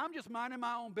 man, I'm just minding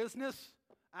my own business.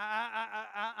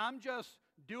 I'm just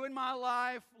doing my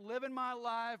life, living my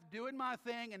life, doing my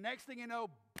thing, and next thing you know,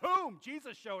 boom,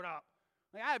 Jesus showed up.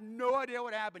 Like, I have no idea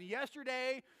what happened.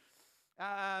 Yesterday,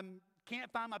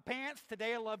 can't find my pants.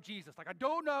 Today, I love Jesus. Like, I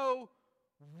don't know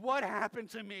what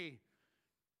happened to me.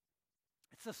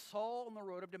 It's a Saul on the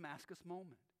road of Damascus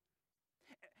moment.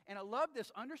 And I love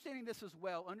this, understanding this as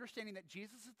well, understanding that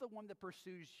Jesus is the one that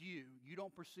pursues you. You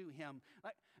don't pursue him.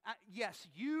 Yes,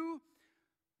 you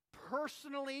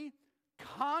personally,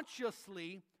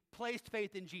 consciously placed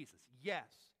faith in Jesus. Yes.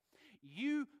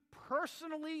 You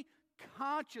personally,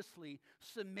 consciously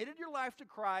submitted your life to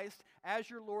Christ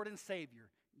as your Lord and Savior.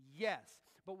 Yes.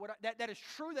 But that is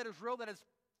true, that is real, that is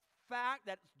fact,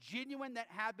 that's genuine, that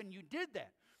happened. You did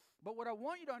that. But what I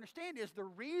want you to understand is the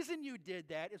reason you did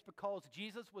that is because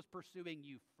Jesus was pursuing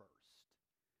you first.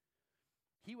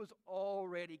 He was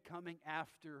already coming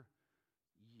after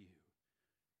you.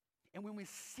 And when we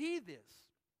see this,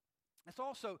 it's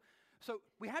also, so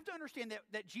we have to understand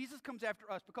that Jesus comes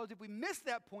after us, because if we miss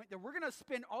that point, then we're going to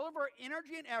spend all of our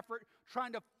energy and effort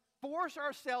trying to force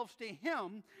ourselves to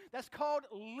him. That's called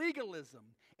legalism.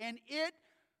 And it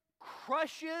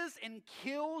crushes and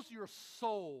kills your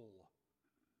soul.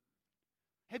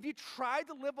 Have you tried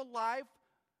to live a life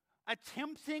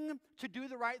attempting to do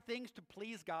the right things to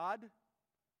please God?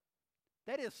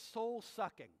 That is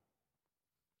soul-sucking.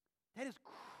 That is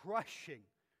crushing.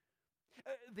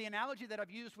 The analogy that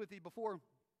I've used with you before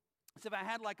is if I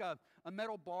had like a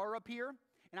metal bar up here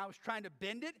and I was trying to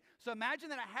bend it. So imagine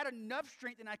that I had enough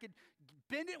strength and I could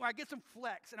bend it where I get some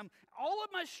flex. And all of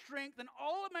my strength and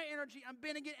all of my energy, I'm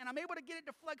bending it and I'm able to get it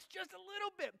to flex just a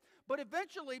little bit. But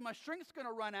eventually my strength's going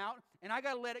to run out and I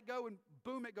got to let it go, and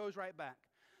boom, it goes right back.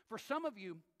 For some of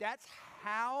you, that's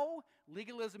how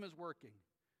legalism is working.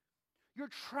 You're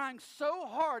trying so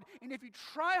hard, and if you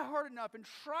try hard enough and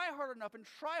try hard enough and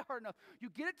try hard enough, you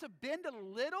get it to bend a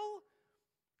little,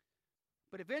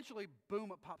 but eventually,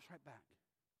 boom, it pops right back.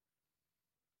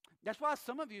 That's why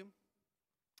some of you,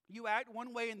 you act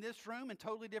one way in this room and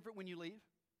totally different when you leave.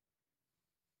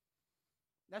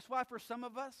 That's why for some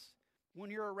of us, when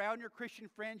you're around your Christian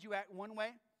friends, you act one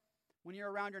way. When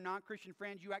you're around your non-Christian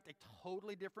friends, you act a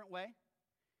totally different way.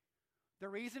 The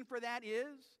reason for that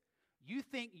is you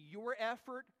think your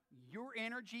effort, your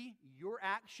energy, your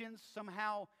actions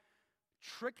somehow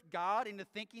trick God into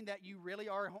thinking that you really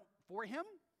are for him.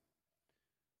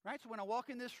 Right? So when I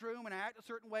walk in this room and I act a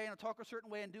certain way and I talk a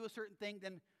certain way and do a certain thing,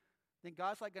 then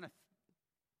God's like going to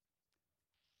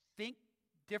think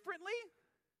differently?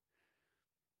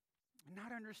 And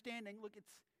not understanding, look,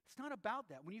 it's not about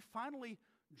that. When you finally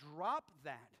drop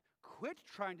that, quit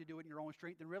trying to do it in your own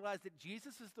strength and realize that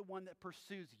Jesus is the one that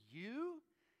pursues you,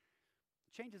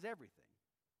 it changes everything.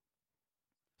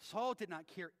 Saul did not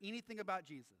care anything about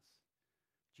Jesus.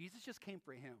 Jesus just came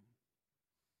for him.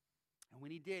 And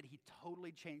when he did, he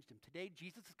totally changed him. Today,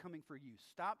 Jesus is coming for you.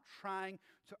 Stop trying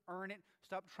to earn it.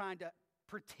 Stop trying to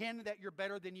pretend that you're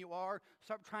better than you are.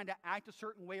 Stop trying to act a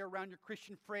certain way around your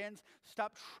Christian friends.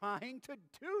 Stop trying to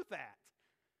do that.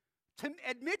 To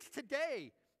admit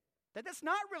today that that's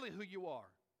not really who you are.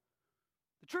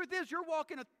 The truth is, you're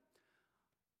walking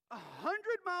 100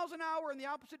 miles an hour in the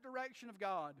opposite direction of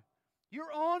God.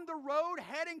 You're on the road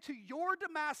heading to your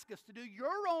Damascus to do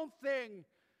your own thing.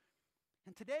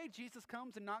 And today, Jesus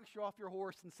comes and knocks you off your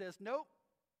horse and says, nope,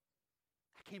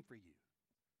 I came for you.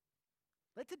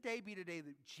 Let today be today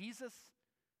that Jesus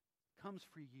comes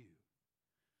for you.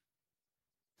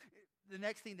 The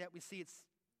next thing that we see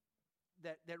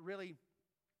that really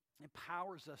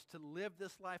empowers us to live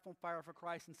this life on fire for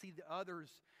Christ and see the others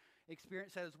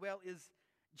experience that as well is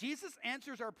Jesus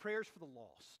answers our prayers for the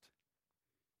lost.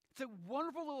 It's a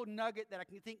wonderful little nugget that I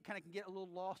think kind of can get a little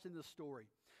lost in this story.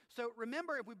 So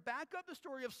remember, if we back up the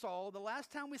story of Saul, the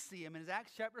last time we see him is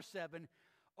Acts chapter 7,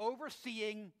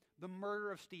 overseeing the murder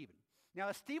of Stephen. Now,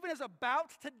 as Stephen is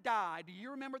about to die, do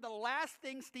you remember the last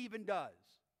thing Stephen does?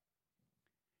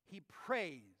 He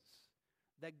prays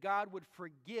that God would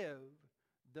forgive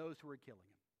those who were killing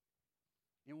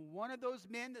him. And one of those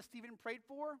men that Stephen prayed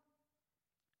for,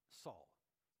 Saul.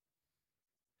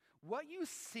 What you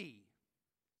see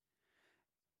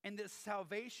in the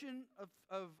salvation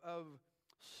of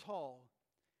Saul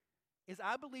is,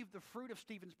 I believe, the fruit of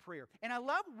Stephen's prayer. And I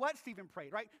love what Stephen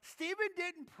prayed, right? Stephen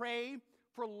didn't pray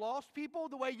for lost people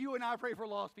the way you and I pray for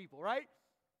lost people, right?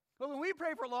 But when we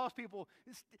pray for lost people,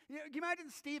 can you imagine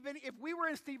Stephen, if we were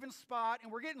in Stephen's spot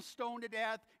and we're getting stoned to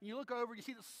death, and you look over, you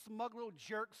see the smug little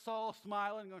jerk Saul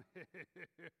smiling and going,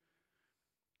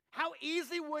 how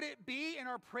easy would it be in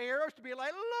our prayers to be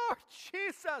like, Lord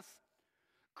Jesus,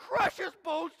 crush his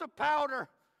bones to powder.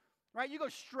 Right? You go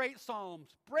straight Psalms.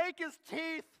 Break his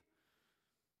teeth.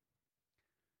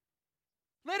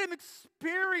 Let him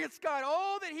experience, God,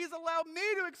 all that he's allowed me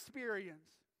to experience.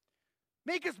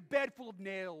 Make his bed full of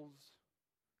nails.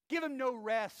 Give him no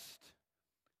rest.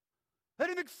 Let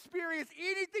him experience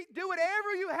anything. Do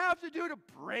whatever you have to do to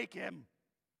break him.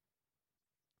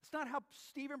 It's not how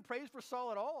Stephen prays for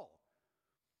Saul at all.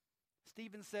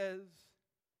 Stephen says,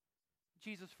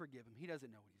 Jesus, forgive him. He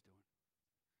doesn't know what he's doing.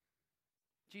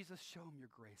 Jesus, show him your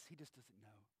grace. He just doesn't know.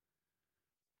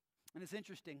 And it's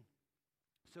interesting.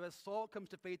 So as Saul comes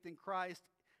to faith in Christ,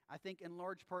 I think in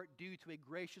large part due to a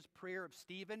gracious prayer of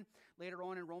Stephen, later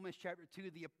on in Romans chapter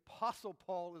 2, the Apostle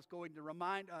Paul is going to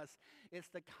remind us it's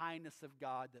the kindness of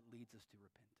God that leads us to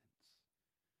repentance.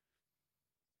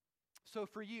 So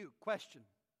for you, question,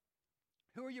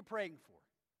 who are you praying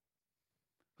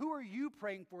for? Who are you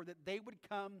praying for that they would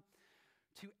come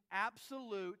to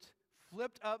absolute,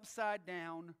 flipped upside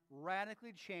down,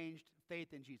 radically changed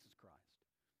faith in Jesus Christ?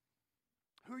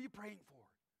 Who are you praying for?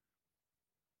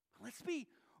 Let's be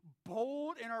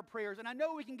bold in our prayers. And I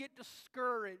know we can get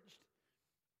discouraged.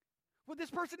 Well,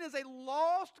 this person is a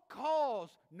lost cause,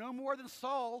 no more than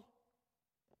Saul.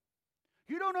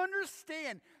 You don't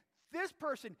understand. This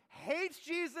person hates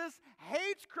Jesus,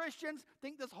 hates Christians,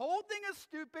 think this whole thing is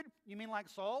stupid. You mean like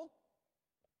Saul?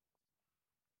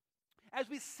 As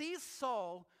we see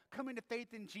Saul coming to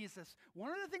faith in Jesus,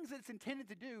 one of the things that it's intended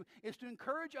to do is to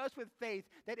encourage us with faith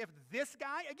that if this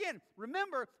guy, again,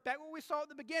 remember back what we saw at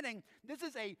the beginning, this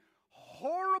is a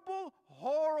horrible,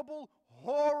 horrible,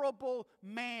 horrible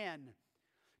man.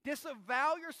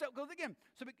 Disavow yourself. Because again,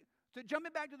 so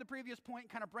jumping back to the previous point,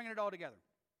 kind of bringing it all together.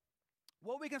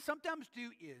 What we can sometimes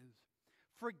do is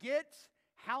forget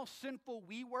how sinful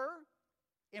we were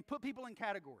and put people in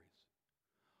categories.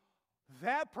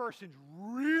 That person's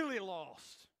really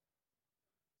lost.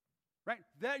 Right?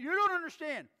 That you don't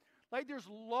understand. Like there's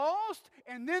lost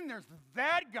and then there's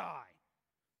that guy.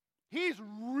 He's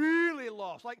really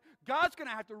lost. Like God's going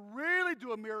to have to really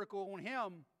do a miracle on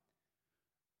him.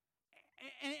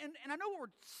 And I know what we're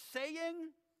saying,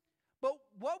 but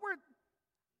what we're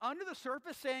under the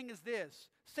surface saying is this: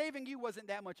 saving you wasn't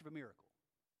that much of a miracle.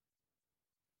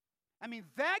 I mean,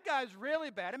 that guy's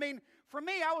really bad. I mean, for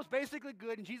me, I was basically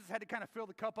good, and Jesus had to kind of fill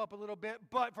the cup up a little bit.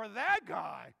 But for that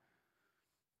guy,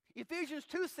 Ephesians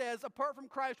 2 says, apart from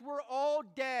Christ, we're all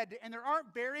dead, and there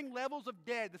aren't varying levels of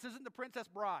dead. This isn't the Princess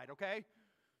Bride, okay?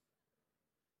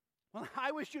 Well,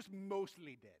 I was just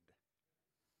mostly dead.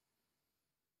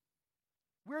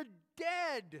 We're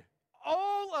dead.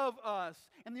 All of us.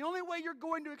 And the only way you're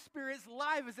going to experience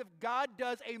life is if God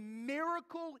does a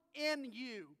miracle in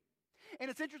you. And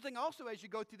it's interesting also as you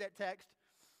go through that text,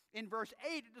 in verse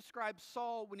 8, it describes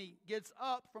Saul when he gets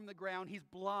up from the ground, he's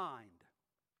blind.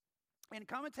 And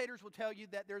commentators will tell you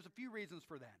that there's a few reasons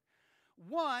for that.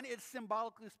 One, it's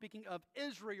symbolically speaking of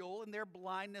Israel and their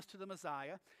blindness to the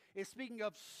Messiah. It's speaking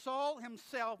of Saul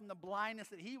himself and the blindness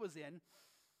that he was in.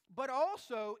 But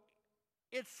also,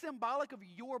 it's symbolic of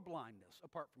your blindness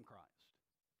apart from Christ.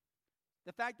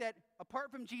 The fact that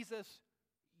apart from Jesus,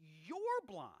 you're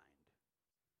blind.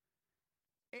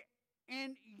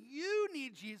 And you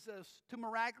need Jesus to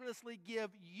miraculously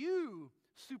give you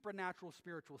supernatural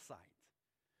spiritual sight.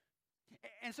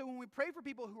 And so when we pray for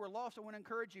people who are lost, I want to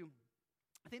encourage you.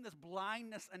 I think this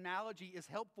blindness analogy is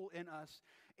helpful in us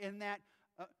in that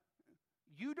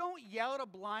you don't yell at a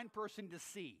blind person to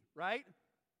see, right?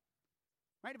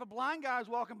 Right? If a blind guy is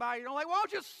walking by, you don't like, why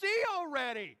don't you see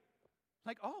already? It's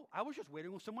like, oh, I was just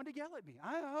waiting for someone to yell at me.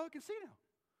 I can see now.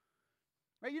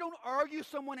 Right? You don't argue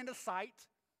someone into sight.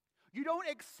 You don't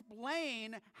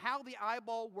explain how the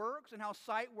eyeball works and how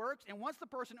sight works. And once the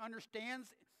person understands,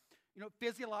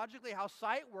 physiologically how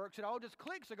sight works, it all just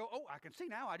clicks. They go, oh, I can see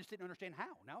now. I just didn't understand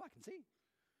how. Now I can see.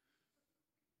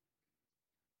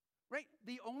 Right?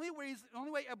 The only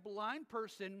way a blind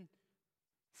person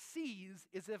sees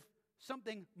is if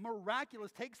something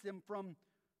miraculous takes them from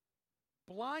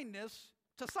blindness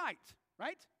to sight,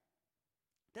 right?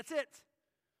 That's it.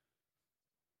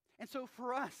 And so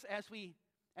for us, as we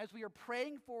are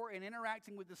praying for and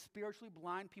interacting with the spiritually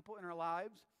blind people in our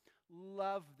lives,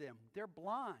 love them. They're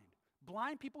blind.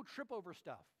 Blind people trip over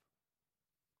stuff.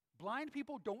 Blind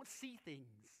people don't see things.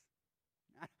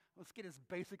 Let's get as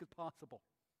basic as possible.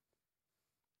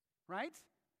 Right?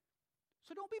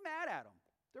 So don't be mad at them.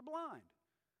 They're blind.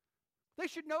 They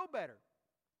should know better.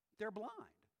 They're blind.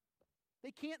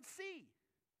 They can't see.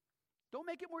 Don't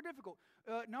make it more difficult.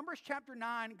 Numbers chapter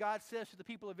 9, God says to the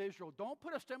people of Israel, don't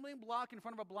put a stumbling block in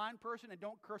front of a blind person and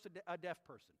don't curse a deaf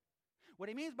person. What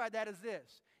he means by that is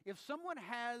this. If someone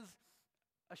has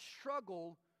a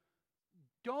struggle,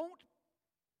 don't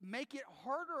make it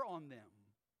harder on them.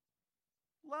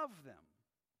 Love them.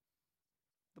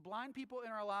 The blind people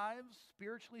in our lives,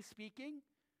 spiritually speaking,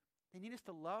 they need us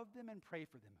to love them and pray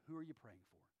for them. Who are you praying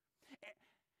for?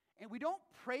 And we don't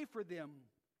pray for them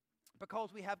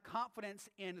because we have confidence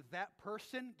in that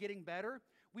person getting better.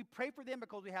 We pray for them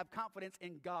because we have confidence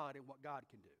in God and what God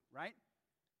can do, right?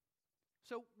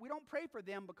 So we don't pray for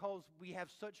them because we have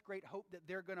such great hope that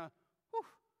they're going to,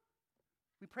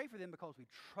 we pray for them because we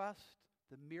trust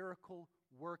the miracle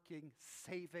working,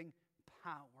 saving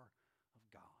power of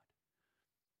God.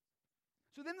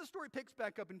 So then the story picks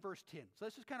back up in verse 10. So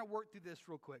let's just kind of work through this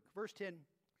real quick. Verse 10,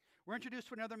 we're introduced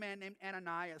to another man named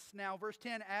Ananias. Now, verse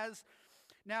 10,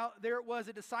 now there was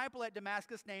a disciple at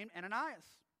Damascus named Ananias.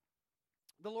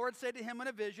 The Lord said to him in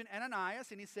a vision,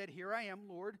 Ananias, and he said, here I am,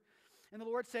 Lord. And the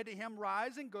Lord said to him,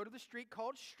 rise and go to the street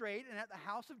called Straight, and at the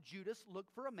house of Judas look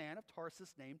for a man of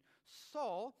Tarsus named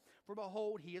Saul, for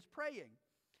behold, he is praying.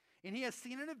 And he has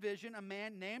seen in a vision a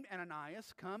man named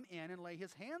Ananias come in and lay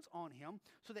his hands on him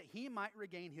so that he might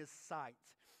regain his sight.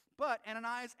 But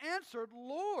Ananias answered,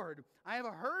 Lord, I have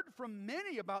heard from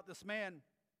many about this man,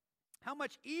 how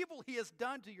much evil he has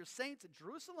done to your saints at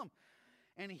Jerusalem.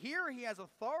 And here he has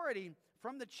authority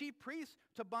from the chief priests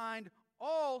to bind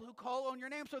all who call on your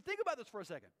name. So think about this for a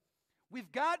second.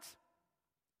 We've got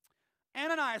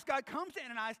Ananias. God comes to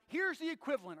Ananias. Here's the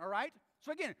equivalent, all right?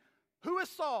 So again, who is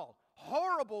Saul?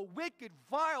 Horrible, wicked,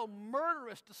 vile,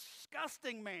 murderous,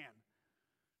 disgusting man.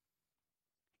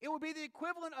 It would be the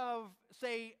equivalent of,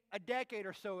 say, a decade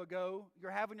or so ago, you're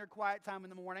having your quiet time in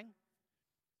the morning,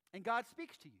 and God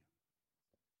speaks to you.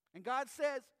 And God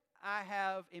says, I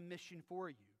have a mission for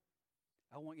you.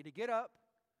 I want you to get up.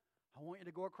 I want you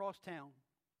to go across town.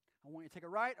 I want you to take a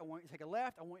right. I want you to take a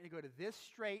left. I want you to go to this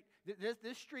street,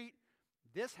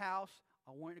 this house.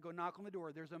 I want you to go knock on the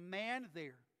door. There's a man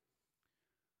there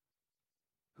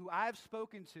who I've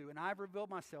spoken to and I've revealed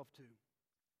myself to.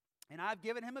 And I've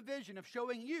given him a vision of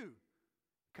showing you,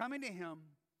 coming to him,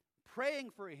 praying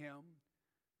for him,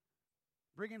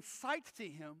 bringing sight to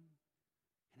him,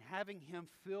 and having him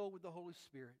filled with the Holy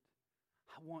Spirit.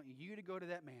 I want you to go to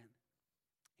that man.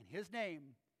 And his name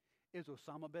is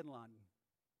Osama bin Laden.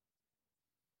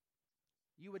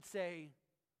 You would say,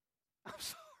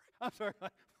 I'm sorry,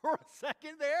 for a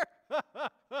second there,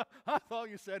 I thought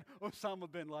you said Osama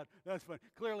bin Laden. That's funny.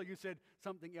 Clearly you said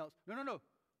something else. No.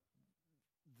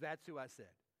 That's who I said.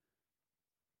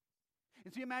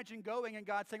 And so you imagine going and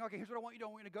God saying, okay, here's what I want you to do.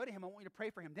 I want you to go to him. I want you to pray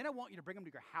for him. Then I want you to bring him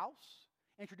to your house,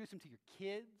 introduce him to your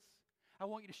kids. I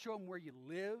want you to show him where you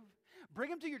live. Bring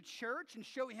him to your church and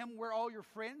show him where all your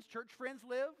friends, church friends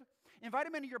live. Invite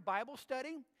him into your Bible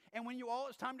study. And when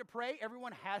it's time to pray,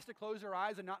 everyone has to close their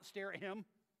eyes and not stare at him.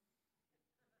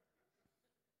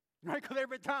 Right? Because there have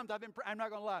been times I'm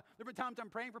not going to lie. There have been times I'm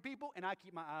praying for people and I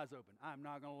keep my eyes open. I'm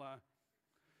not going to lie.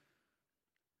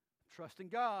 Trust in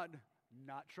God,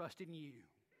 not trust in you.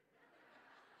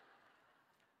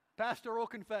 Pastoral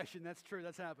confession, that's true,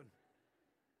 that's happened.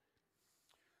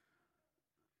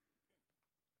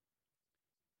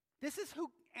 This is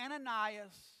who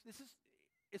Ananias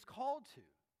is called to.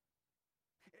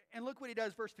 And look what he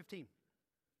does, verse 15.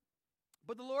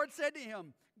 But the Lord said to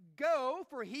him, go,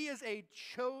 for he is a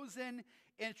chosen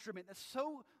instrument. That's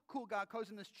so cool, God calls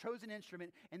him this chosen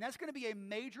instrument. And that's going to be a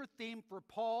major theme for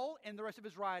Paul and the rest of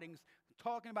his writings,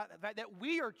 talking about the fact that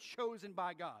we are chosen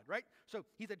by God, right? So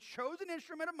he's a chosen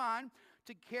instrument of mine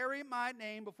to carry my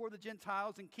name before the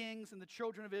Gentiles and kings and the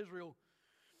children of Israel.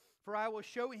 For I will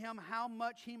show him how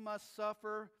much he must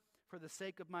suffer for the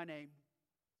sake of my name.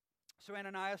 So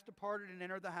Ananias departed and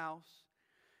entered the house.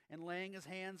 And laying his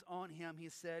hands on him, he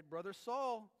said, Brother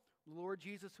Saul, the Lord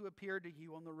Jesus who appeared to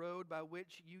you on the road by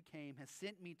which you came has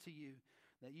sent me to you,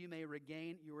 that you may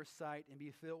regain your sight and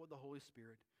be filled with the Holy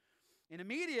Spirit. And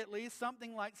immediately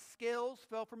something like scales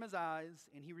fell from his eyes,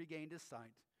 and he regained his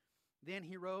sight. Then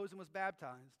he rose and was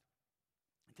baptized.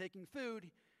 And taking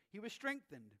food, he was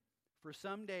strengthened. For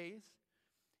some days,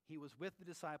 he was with the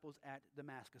disciples at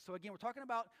Damascus. So again, we're talking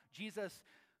about Jesus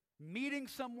meeting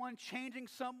someone, changing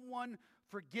someone,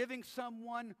 forgiving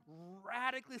someone,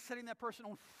 radically setting that person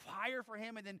on fire for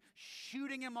him, and then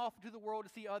shooting him off into the world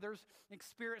to see others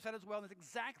experience that as well. And that's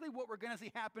exactly what we're going to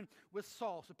see happen with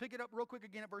Saul. So pick it up real quick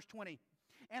again at verse 20.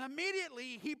 And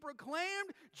immediately he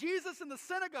proclaimed Jesus in the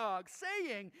synagogue,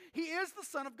 saying, he is the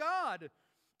Son of God.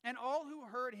 And all who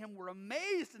heard him were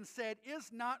amazed and said,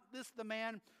 is not this the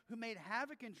man who made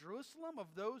havoc in Jerusalem of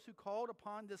those who called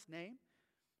upon this name?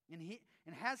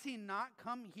 And has he not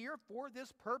come here for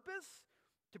this purpose,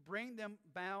 to bring them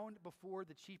bound before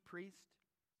the chief priest?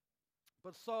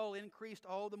 But Saul increased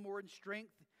all the more in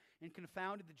strength and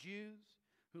confounded the Jews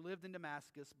who lived in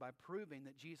Damascus by proving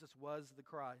that Jesus was the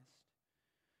Christ.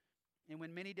 And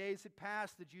when many days had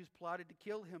passed, the Jews plotted to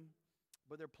kill him.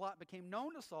 But their plot became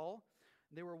known to Saul.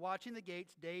 They were watching the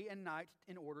gates day and night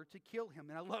in order to kill him.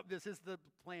 And I love this. This is the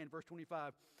plan, verse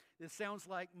 25. This sounds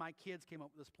like my kids came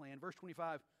up with this plan. Verse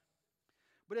 25.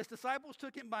 But his disciples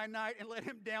took him by night and let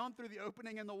him down through the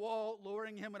opening in the wall,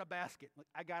 lowering him in a basket. Like,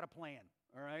 I got a plan,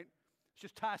 all right? Let's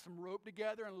just tie some rope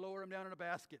together and lower him down in a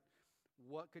basket.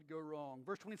 What could go wrong?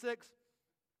 Verse 26.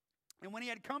 And when he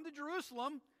had come to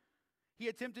Jerusalem, he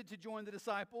attempted to join the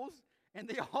disciples, and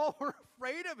they all were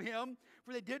afraid of him,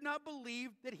 for they did not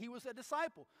believe that he was a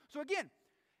disciple. So again,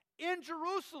 in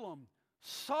Jerusalem,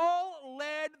 Saul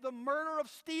led the murder of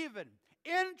Stephen.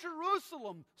 In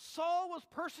Jerusalem, Saul was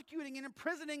persecuting and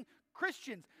imprisoning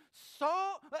Christians.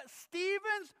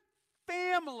 Stephen's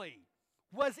family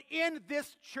was in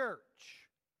this church.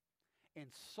 And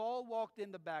Saul walked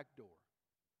in the back door.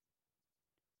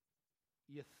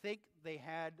 You think they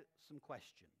had some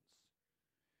questions.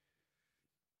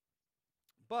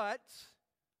 But,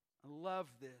 I love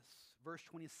this, verse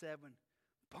 27,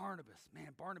 Barnabas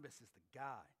is the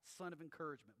guy, son of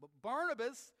encouragement. But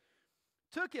Barnabas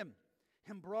took him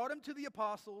and brought him to the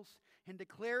apostles and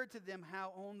declared to them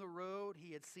how on the road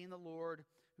he had seen the Lord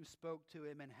who spoke to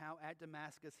him, and how at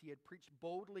Damascus he had preached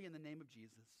boldly in the name of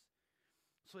Jesus.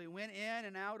 So he went in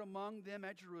and out among them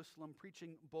at Jerusalem,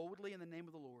 preaching boldly in the name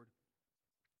of the Lord.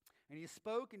 And he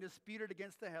spoke and disputed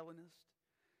against the Hellenists,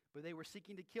 but they were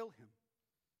seeking to kill him.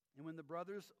 And when the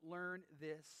brothers learned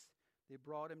this, they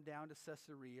brought him down to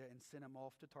Caesarea and sent him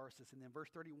off to Tarsus. And then verse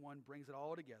 31 brings it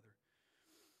all together.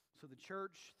 So the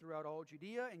church throughout all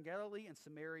Judea and Galilee and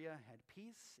Samaria had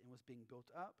peace and was being built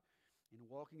up, and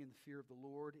walking in the fear of the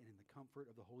Lord and in the comfort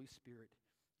of the Holy Spirit,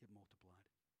 it multiplied.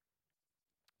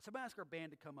 So I'm going to ask our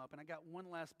band to come up, and I got one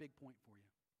last big point for you.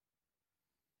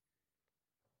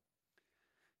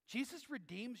 Jesus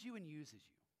redeems you and uses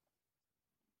you.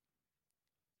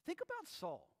 Think about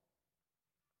Saul.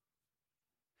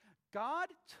 God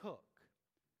took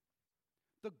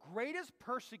the greatest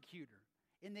persecutor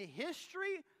in the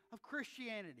history of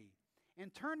Christianity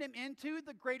and turned him into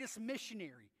the greatest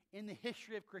missionary in the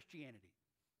history of Christianity.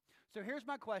 So here's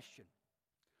my question.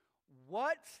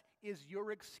 What is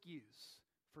your excuse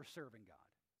for serving God?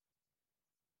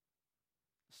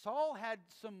 Saul had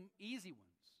some easy ones.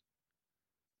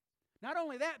 Not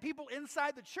only that, people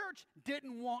inside the church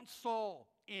didn't want Saul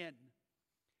in.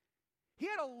 He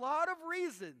had a lot of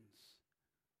reasons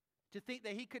to think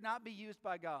that he could not be used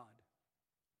by God.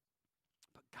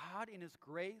 But God, in his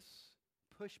grace,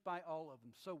 pushed by all of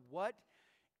them. So what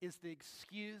is the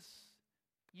excuse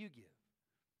you give?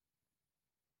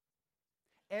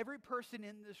 Every person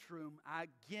in this room, I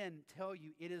again tell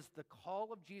you, it is the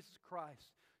call of Jesus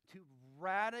Christ to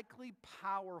radically,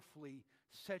 powerfully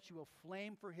set you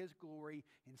aflame for His glory,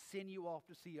 and send you off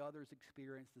to see others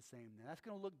experience the same. Now, that's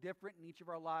going to look different in each of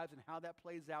our lives and how that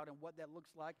plays out and what that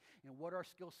looks like and what our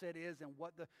skill set is and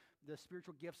what the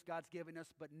spiritual gifts God's given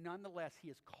us. But nonetheless, He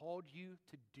has called you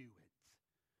to do it.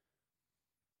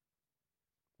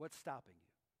 What's stopping you?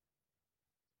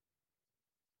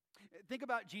 Think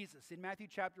about Jesus. In Matthew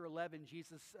chapter 11,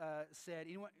 Jesus said,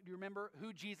 do you remember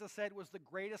who Jesus said was the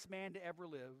greatest man to ever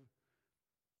live?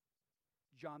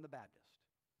 John the Baptist.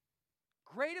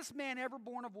 Greatest man ever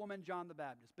born of woman, John the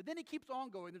Baptist. But then he keeps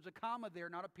on going. There's a comma there,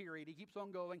 not a period. He keeps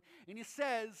on going. And he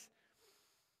says,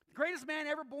 the greatest man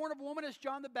ever born of woman is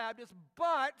John the Baptist,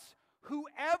 but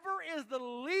whoever is the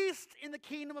least in the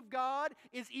kingdom of God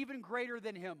is even greater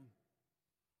than him.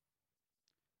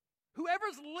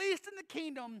 Whoever's least in the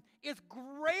kingdom is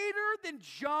greater than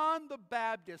John the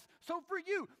Baptist. So for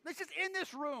you, let's just in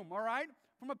this room, all right?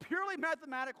 From a purely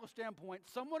mathematical standpoint,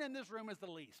 someone in this room is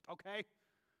the least, okay?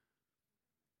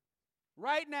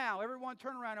 Right now, everyone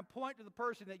turn around and point to the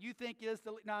person that you think is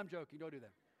the least. No, I'm joking. Don't do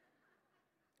that.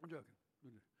 I'm joking.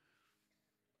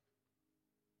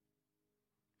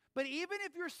 But even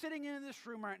if you're sitting in this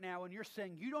room right now and you're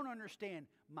saying, you don't understand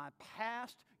my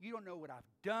past, you don't know what I've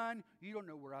done, you don't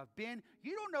know where I've been,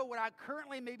 you don't know what I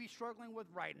currently may be struggling with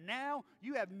right now,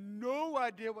 you have no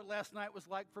idea what last night was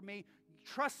like for me,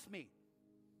 trust me.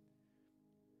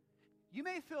 You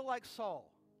may feel like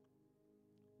Saul,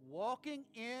 walking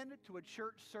into a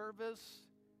church service,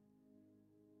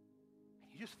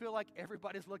 and you just feel like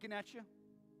everybody's looking at you.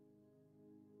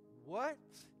 What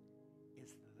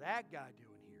is that guy doing?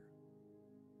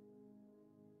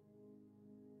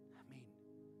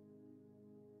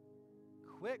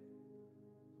 Quick,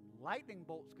 lightning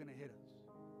bolt's going to hit us.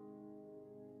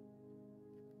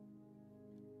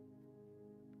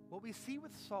 What we see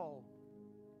with Saul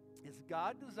is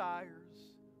God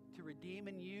desires to redeem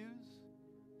and use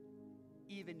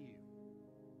even you.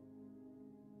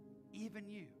 Even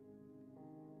you.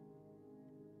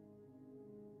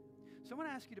 So I want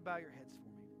to ask you to bow your heads for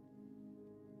me.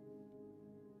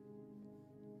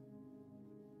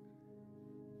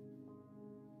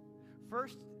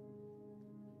 First,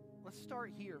 let's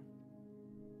start here.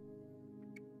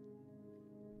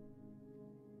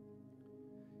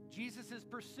 Jesus is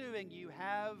pursuing you.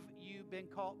 Have you been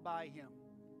caught by Him?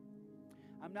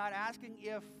 I'm not asking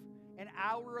if an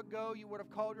hour ago you would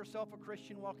have called yourself a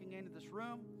Christian walking into this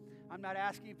room. I'm not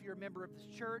asking if you're a member of this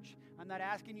church. I'm not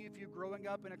asking you if you're growing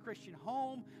up in a Christian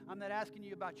home. I'm not asking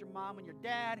you about your mom and your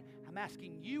dad. I'm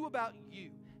asking you about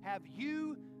you. Have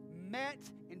you met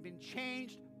and been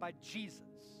changed by Jesus?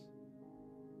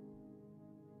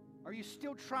 Are you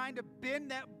still trying to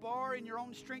bend that bar in your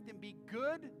own strength and be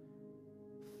good?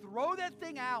 Throw that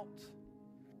thing out.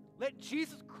 Let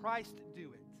Jesus Christ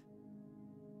do it.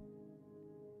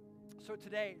 So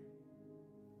today,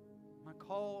 my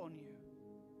call on you.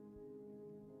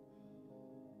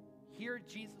 Hear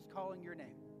Jesus calling your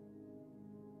name.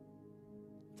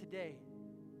 Today,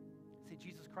 say,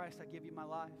 Jesus Christ, I give you my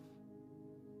life.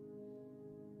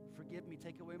 Forgive me,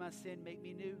 take away my sin, make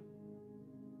me new.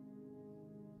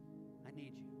 I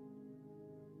need you.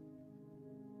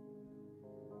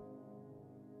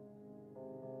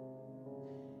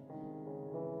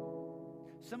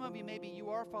 Some of you, maybe you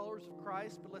are followers of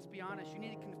Christ, but let's be honest, you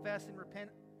need to confess and repent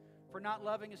for not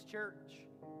loving His church.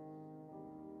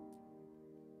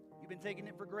 You've been taking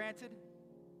it for granted.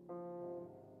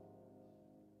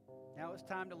 Now it's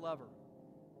time to love her.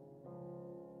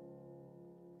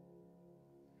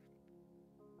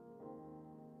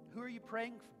 Who are you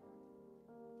praying for?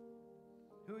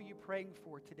 Who are you praying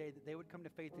for today that they would come to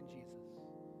faith in Jesus?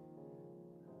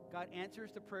 God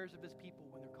answers the prayers of His people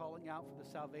when they're calling out for the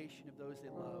salvation of those they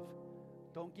love.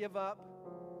 Don't give up.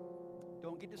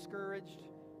 Don't get discouraged.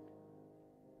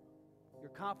 Your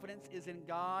confidence is in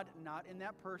God, not in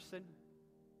that person.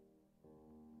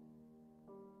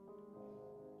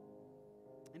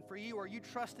 And for you, are you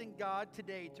trusting God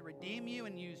today to redeem you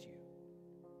and use you?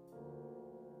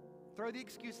 Throw the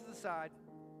excuses aside.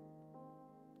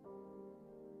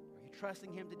 Are you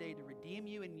trusting Him today to redeem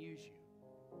you and use you?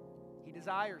 He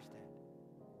desires that.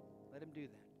 Let Him do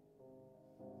that.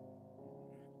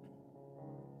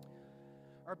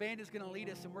 Our band is going to lead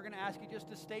us, and we're going to ask you just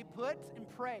to stay put and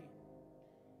pray.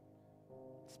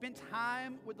 Spend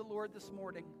time with the Lord this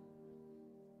morning.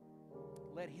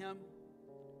 Let Him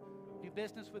do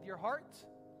business with your heart,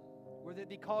 whether it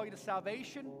be call you to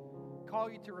salvation, call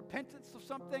you to repentance of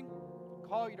something,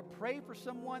 call you to pray for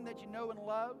someone that you know and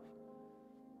love,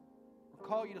 or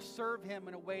call you to serve Him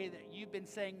in a way that you've been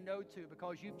saying no to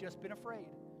because you've just been afraid.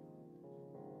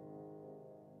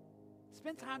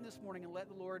 Spend time this morning and let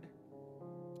the Lord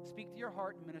speak to your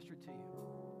heart and minister to you.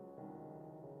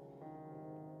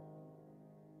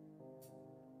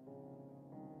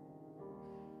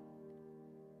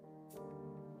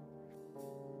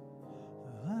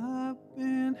 I've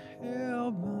been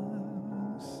held by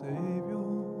the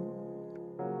Savior,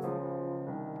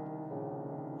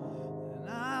 and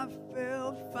I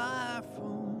felt fire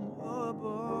from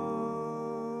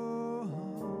above,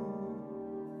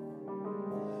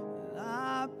 and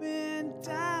I've been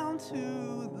down to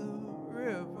the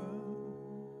river.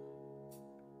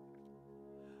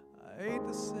 I ate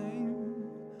the same,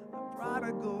 a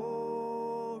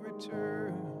prodigal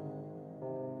returns.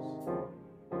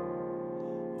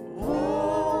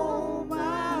 Oh,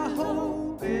 my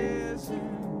hope is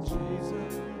in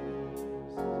Jesus.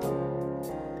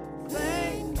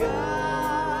 Thank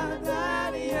God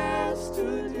that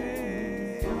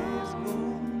yesterday is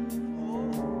gone.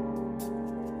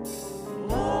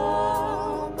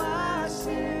 All my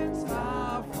sins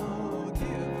are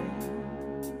forgiven.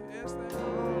 Yes, they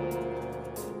are.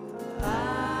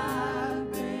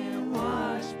 I've been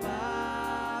washed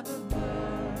by the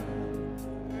blood.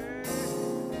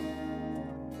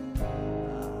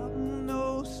 I'm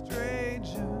no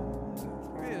stranger to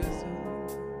prison.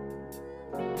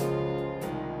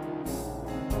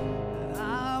 And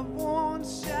I've worn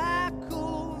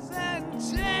shackles and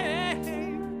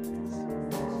chains,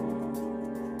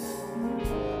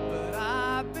 but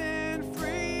I've been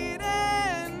freed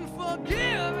and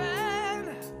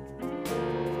forgiven.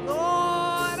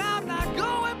 Lord, I'm not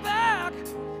going back.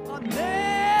 I'll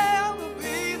never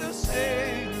be the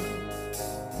same.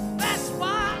 That's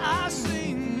why I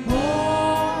sing.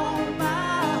 Oh,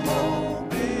 my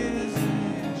hope is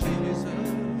in Jesus.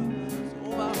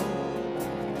 Oh, my hope.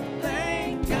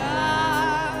 Thank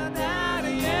God that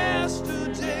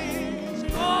yesterday's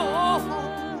gone.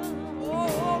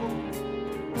 Oh,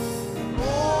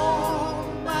 all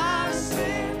my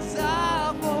sins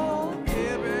are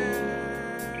forgiven.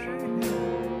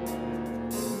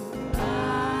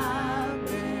 I've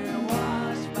been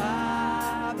washed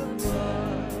by the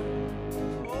blood.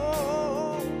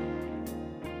 Oh,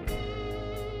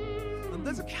 and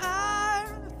there's a kind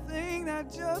of thing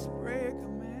that just break a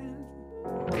man,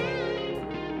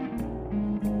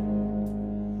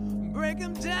 break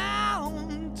him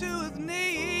down to his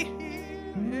knees.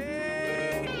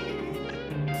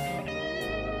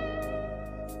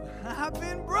 I've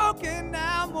been broken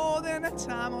now more than a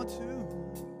time or two,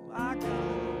 my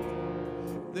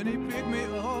God. Then he picked me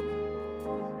up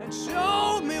and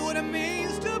showed me what it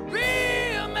means to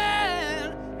be a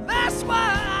man. That's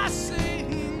why I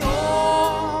sing.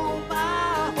 Oh,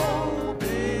 my hope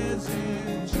is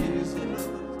in Jesus.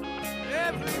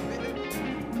 Every bit.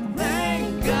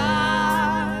 Thank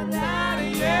God that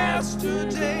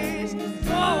yesterday's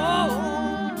gone.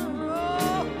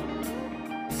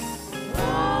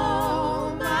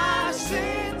 All my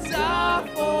sins are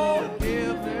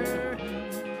forgiven.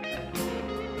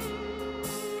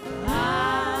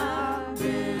 I've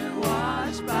been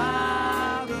washed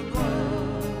by the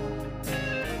blood.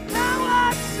 Now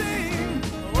I sing.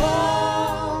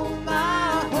 Oh,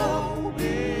 my hope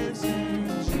is in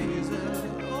Jesus.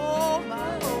 Oh,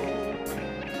 my hope.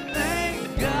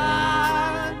 Thank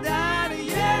God that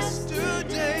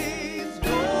yesterday's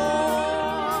gone.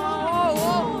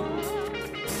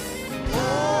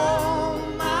 All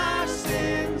my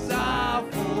sins are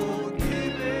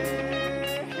forgiven.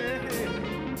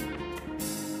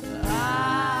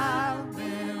 I've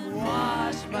been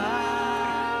washed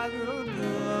by the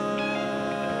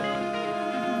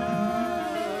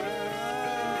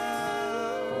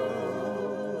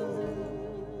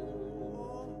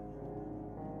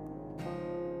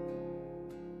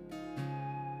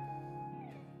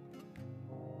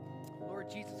Lord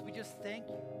Jesus, we just thank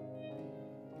you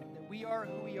that we are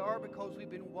who we are because we've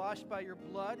been washed by your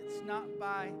blood. It's not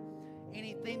by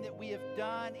anything that we have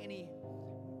done, any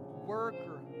work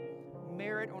or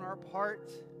merit on our part.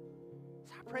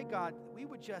 So I pray, God, that we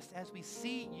would just, as we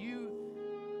see you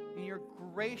in your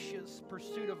gracious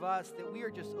pursuit of us, that we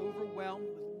are just overwhelmed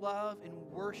with love and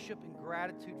worship and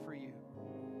gratitude for you.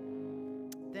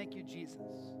 Thank you,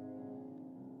 Jesus.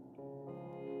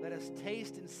 Let us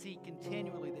taste and see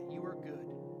continually that you are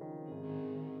good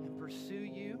and pursue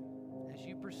you as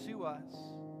you pursue us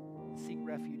and seek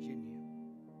refuge in you.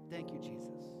 Thank you,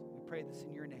 Jesus. We pray this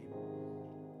in your name.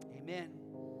 Amen.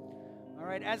 All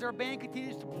right, as our band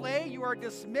continues to play, you are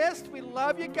dismissed. We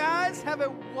love you guys. Have a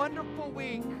wonderful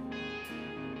week.